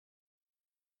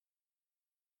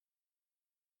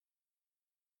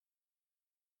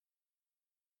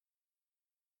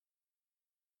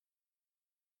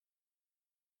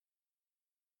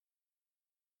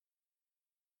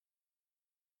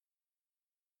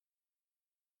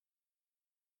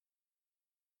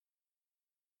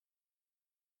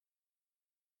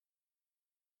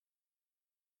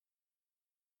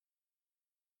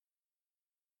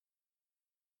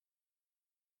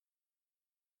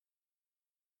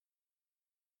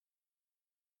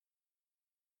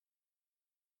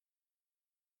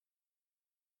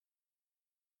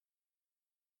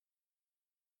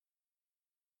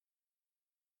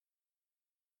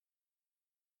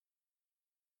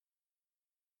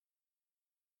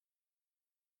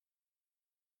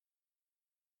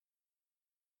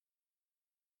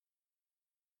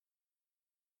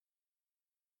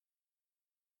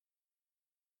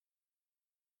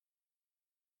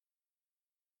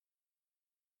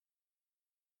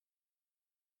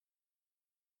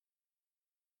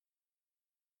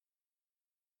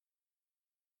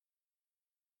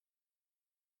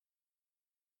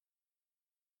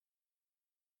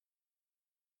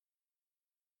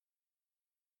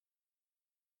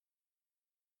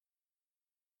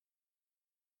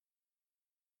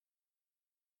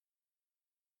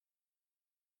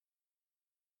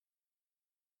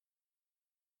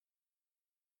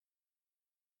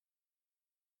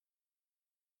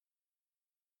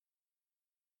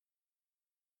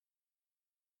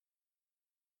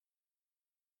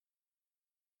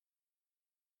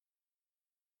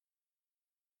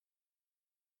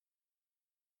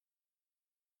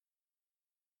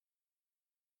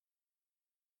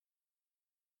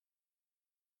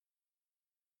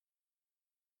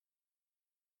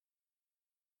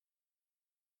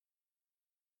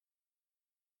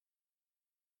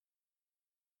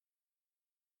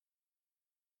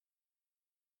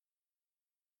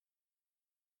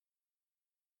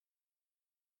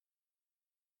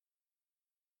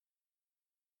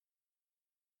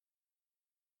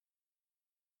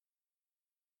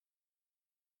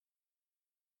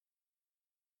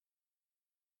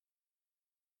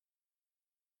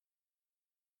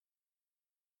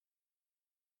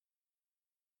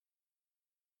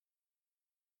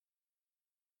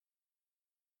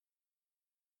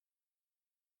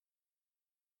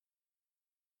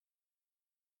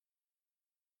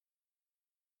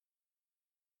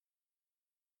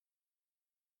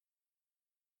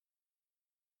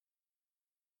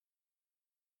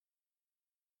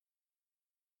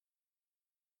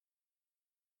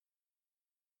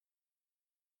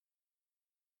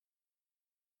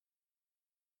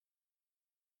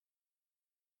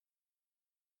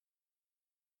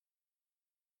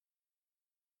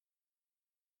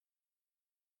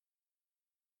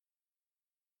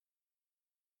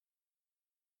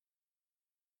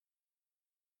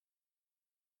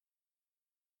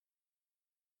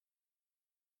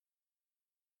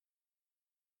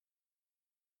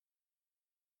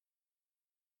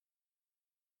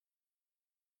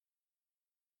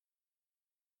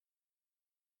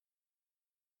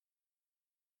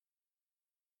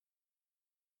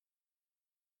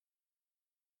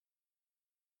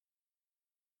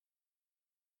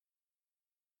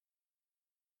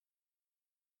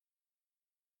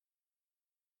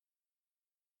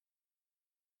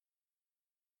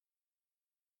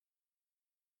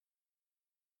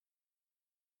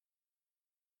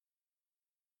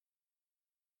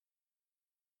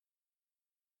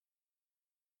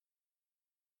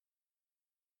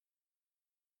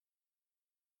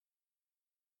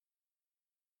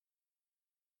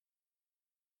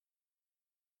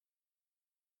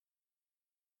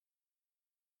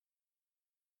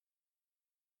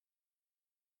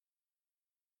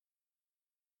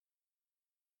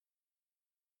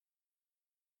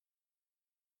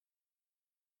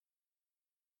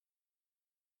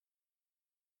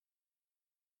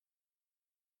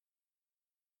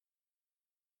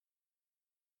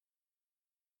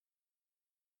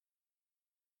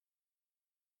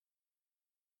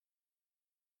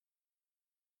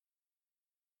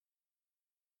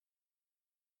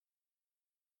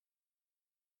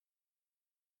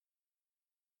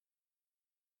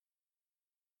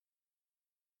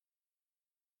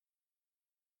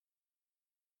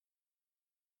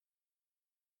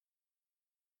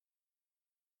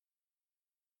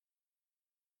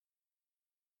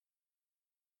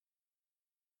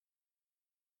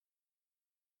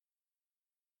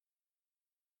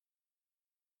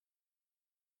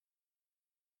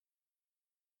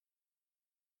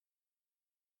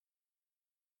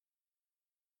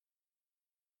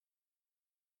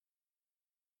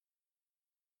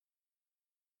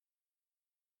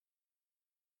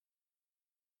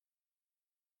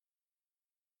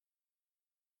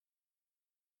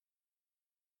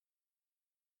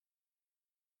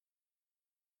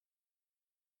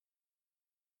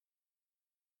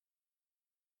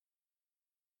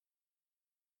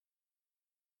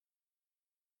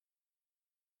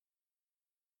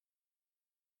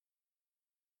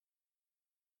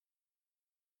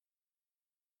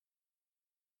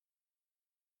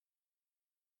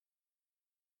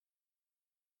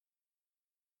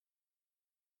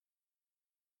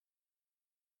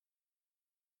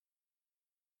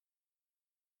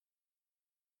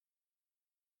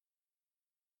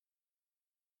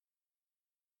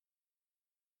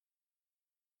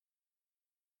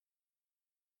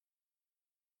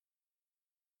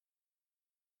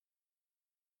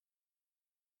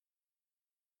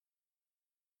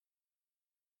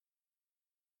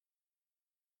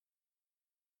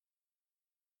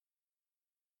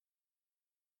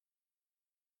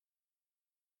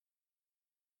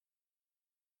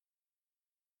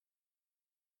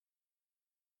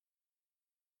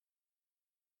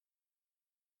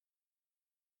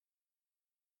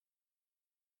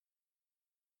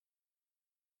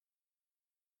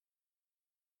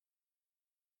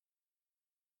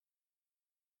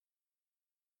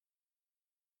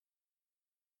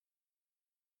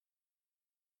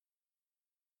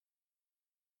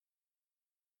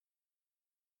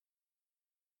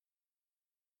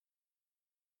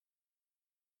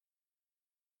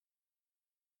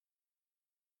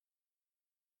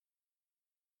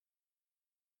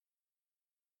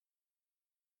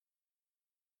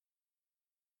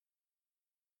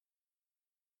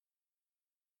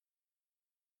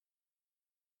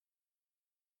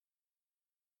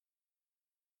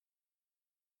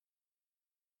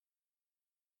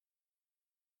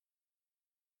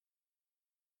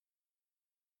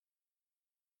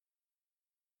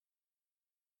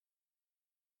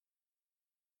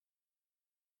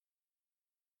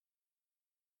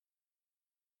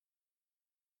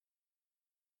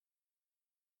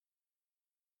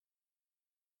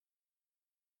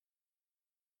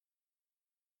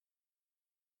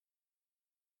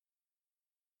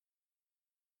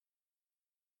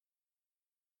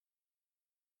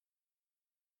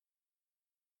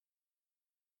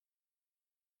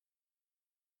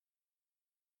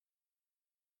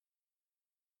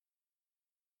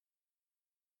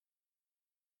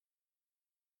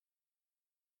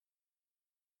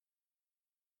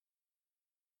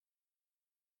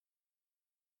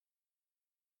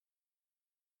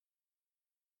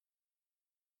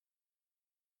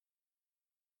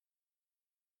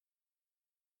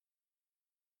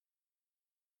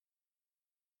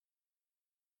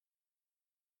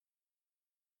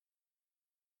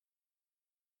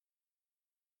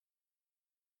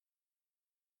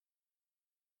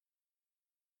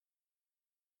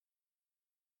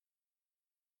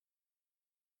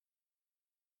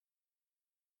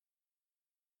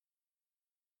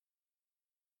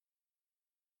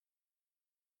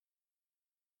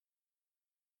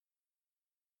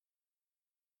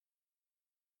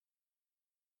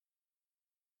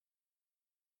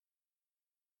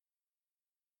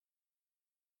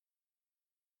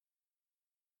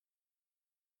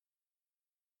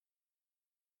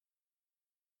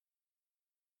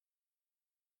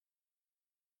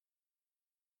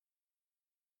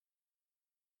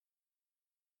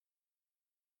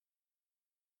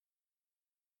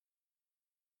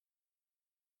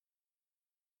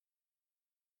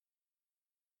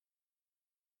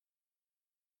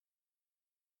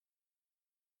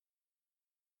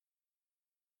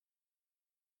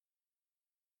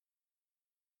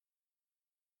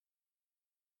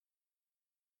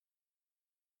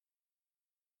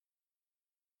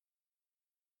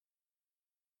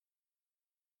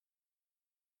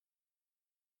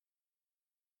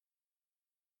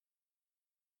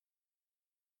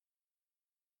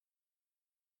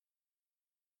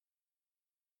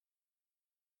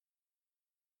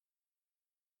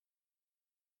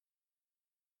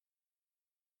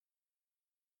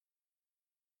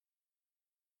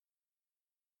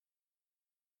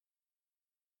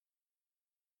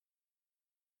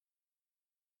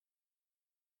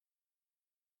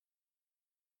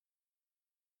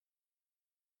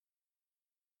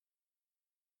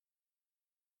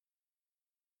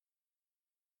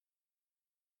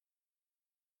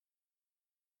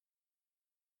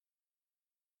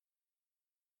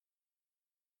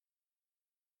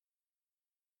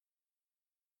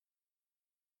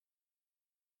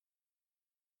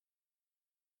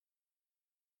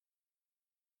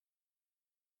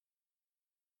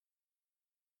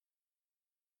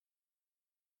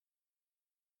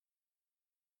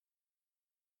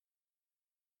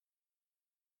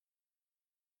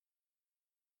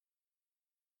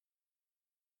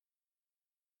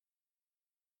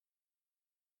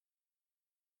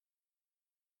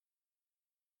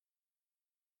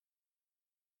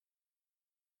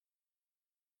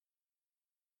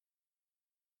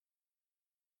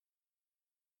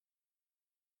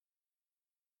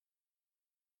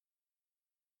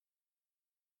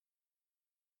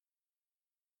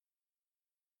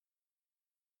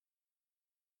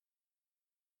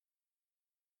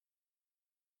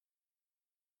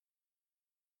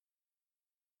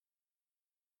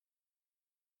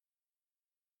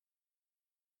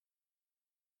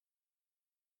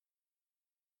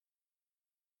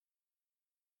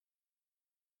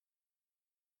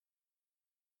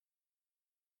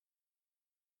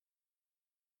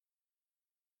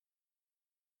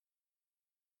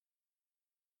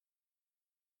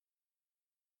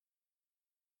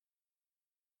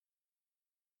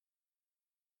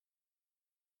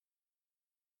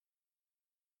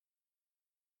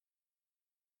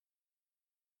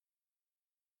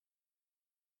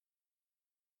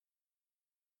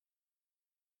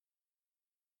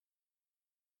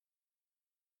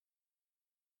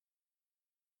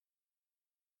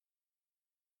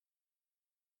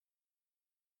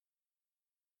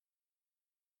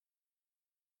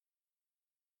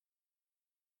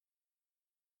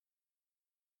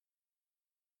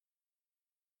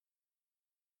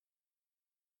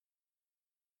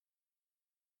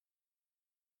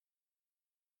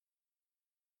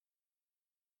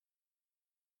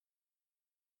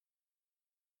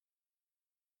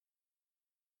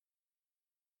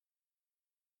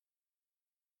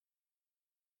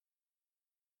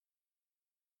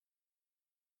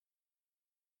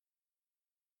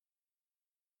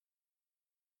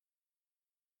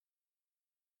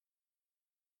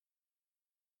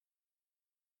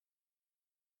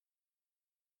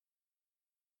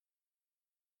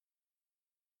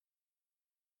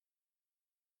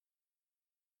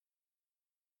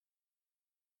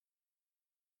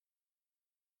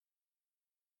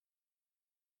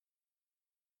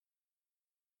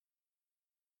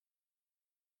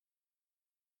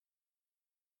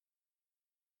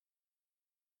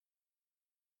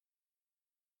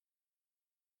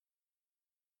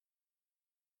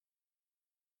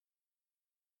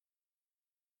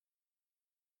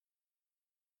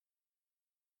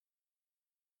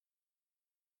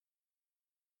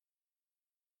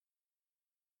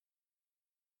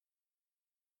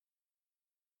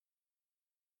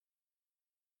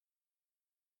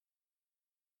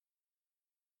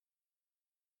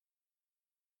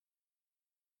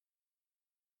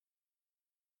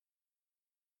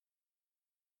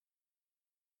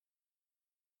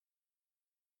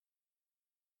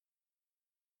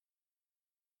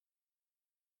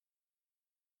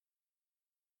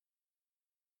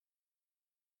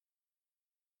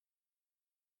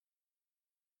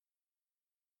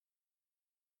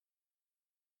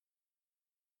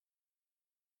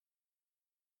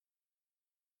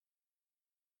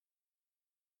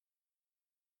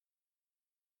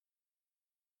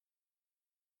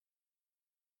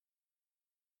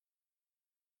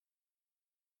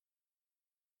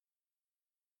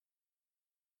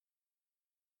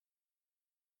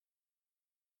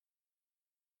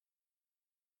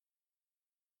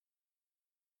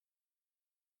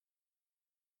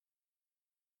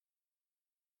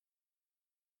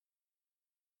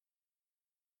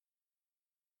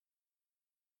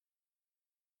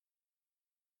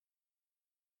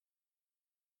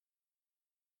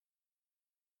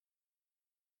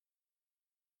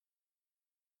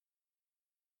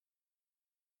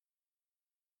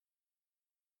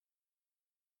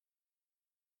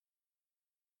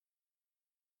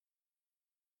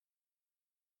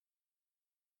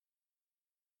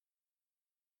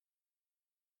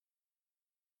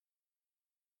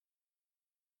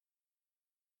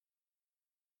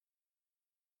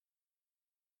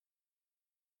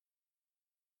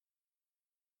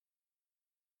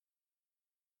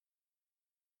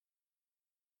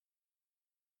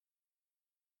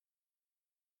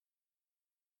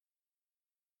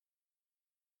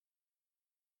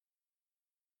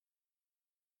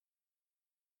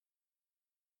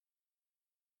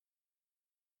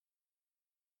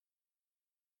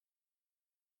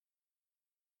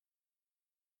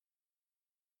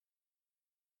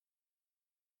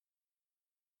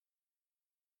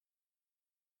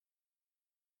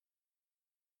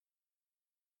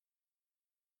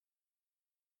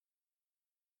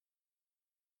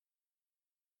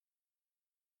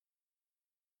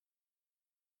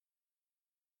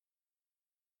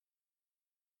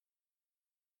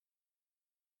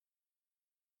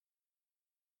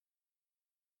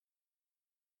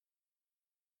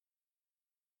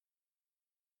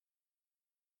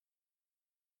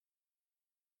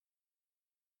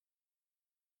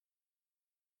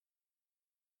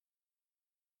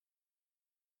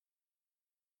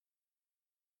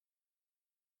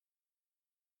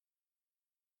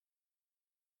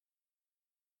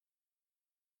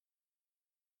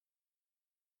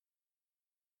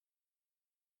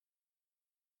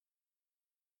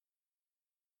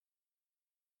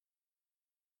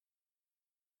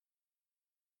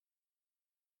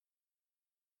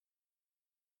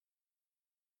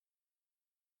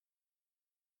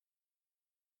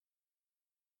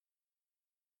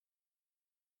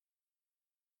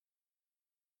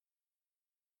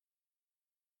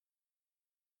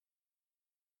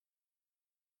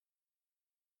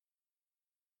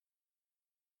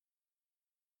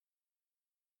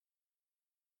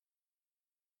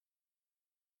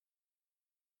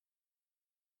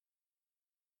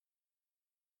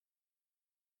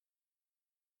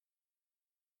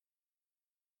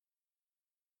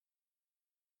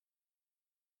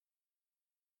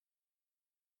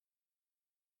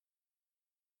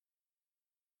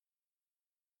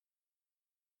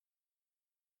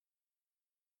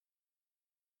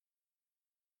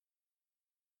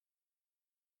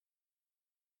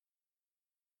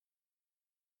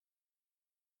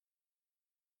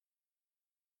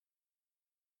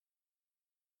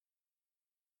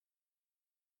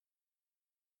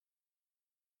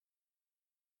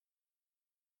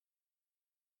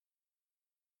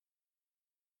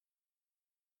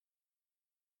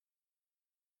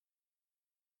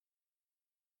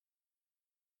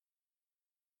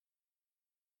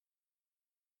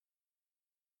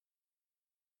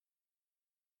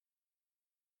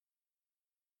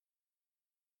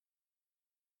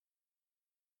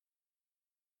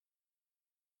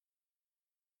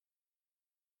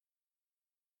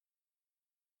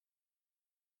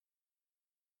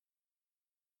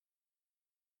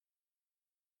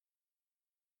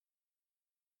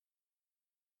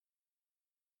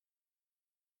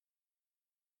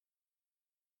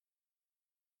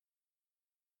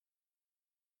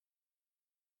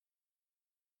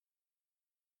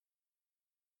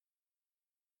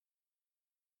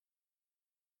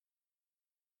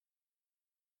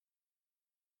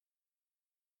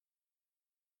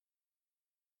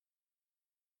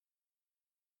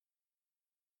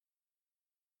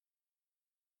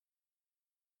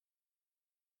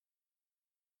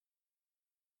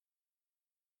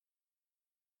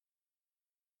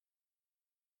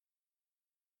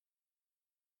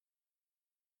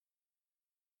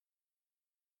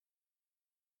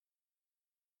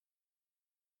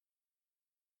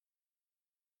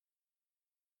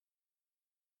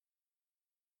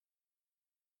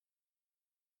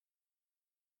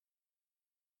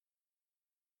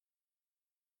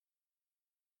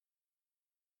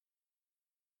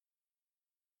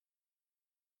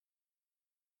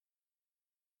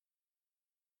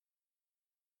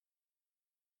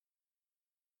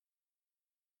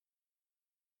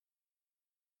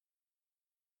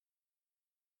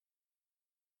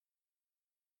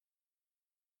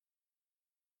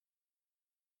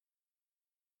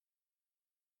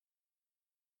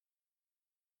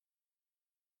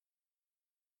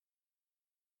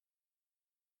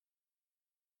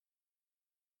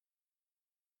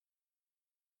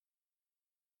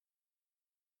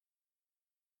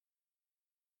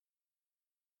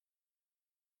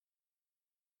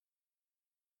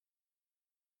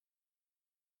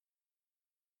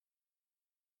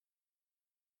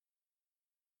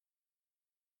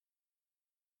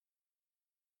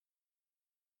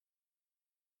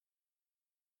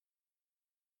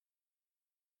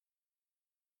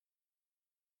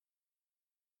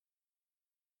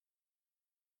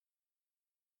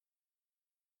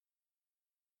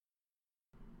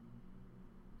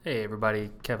 Hey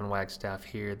everybody, Kevin Wagstaff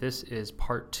here. This is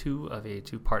part 2 of a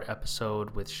 2-part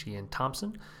episode with Sheehan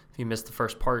Thompson. If you missed the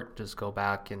first part, just go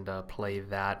back and play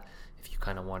that if you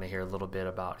kind of want to hear a little bit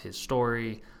about his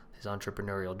story, his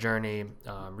entrepreneurial journey.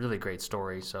 Really great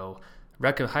story, so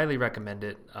highly recommend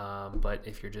it. But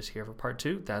if you're just here for part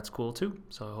 2, that's cool too.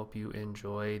 So I hope you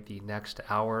enjoy the next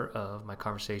hour of my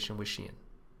conversation with Sheehan.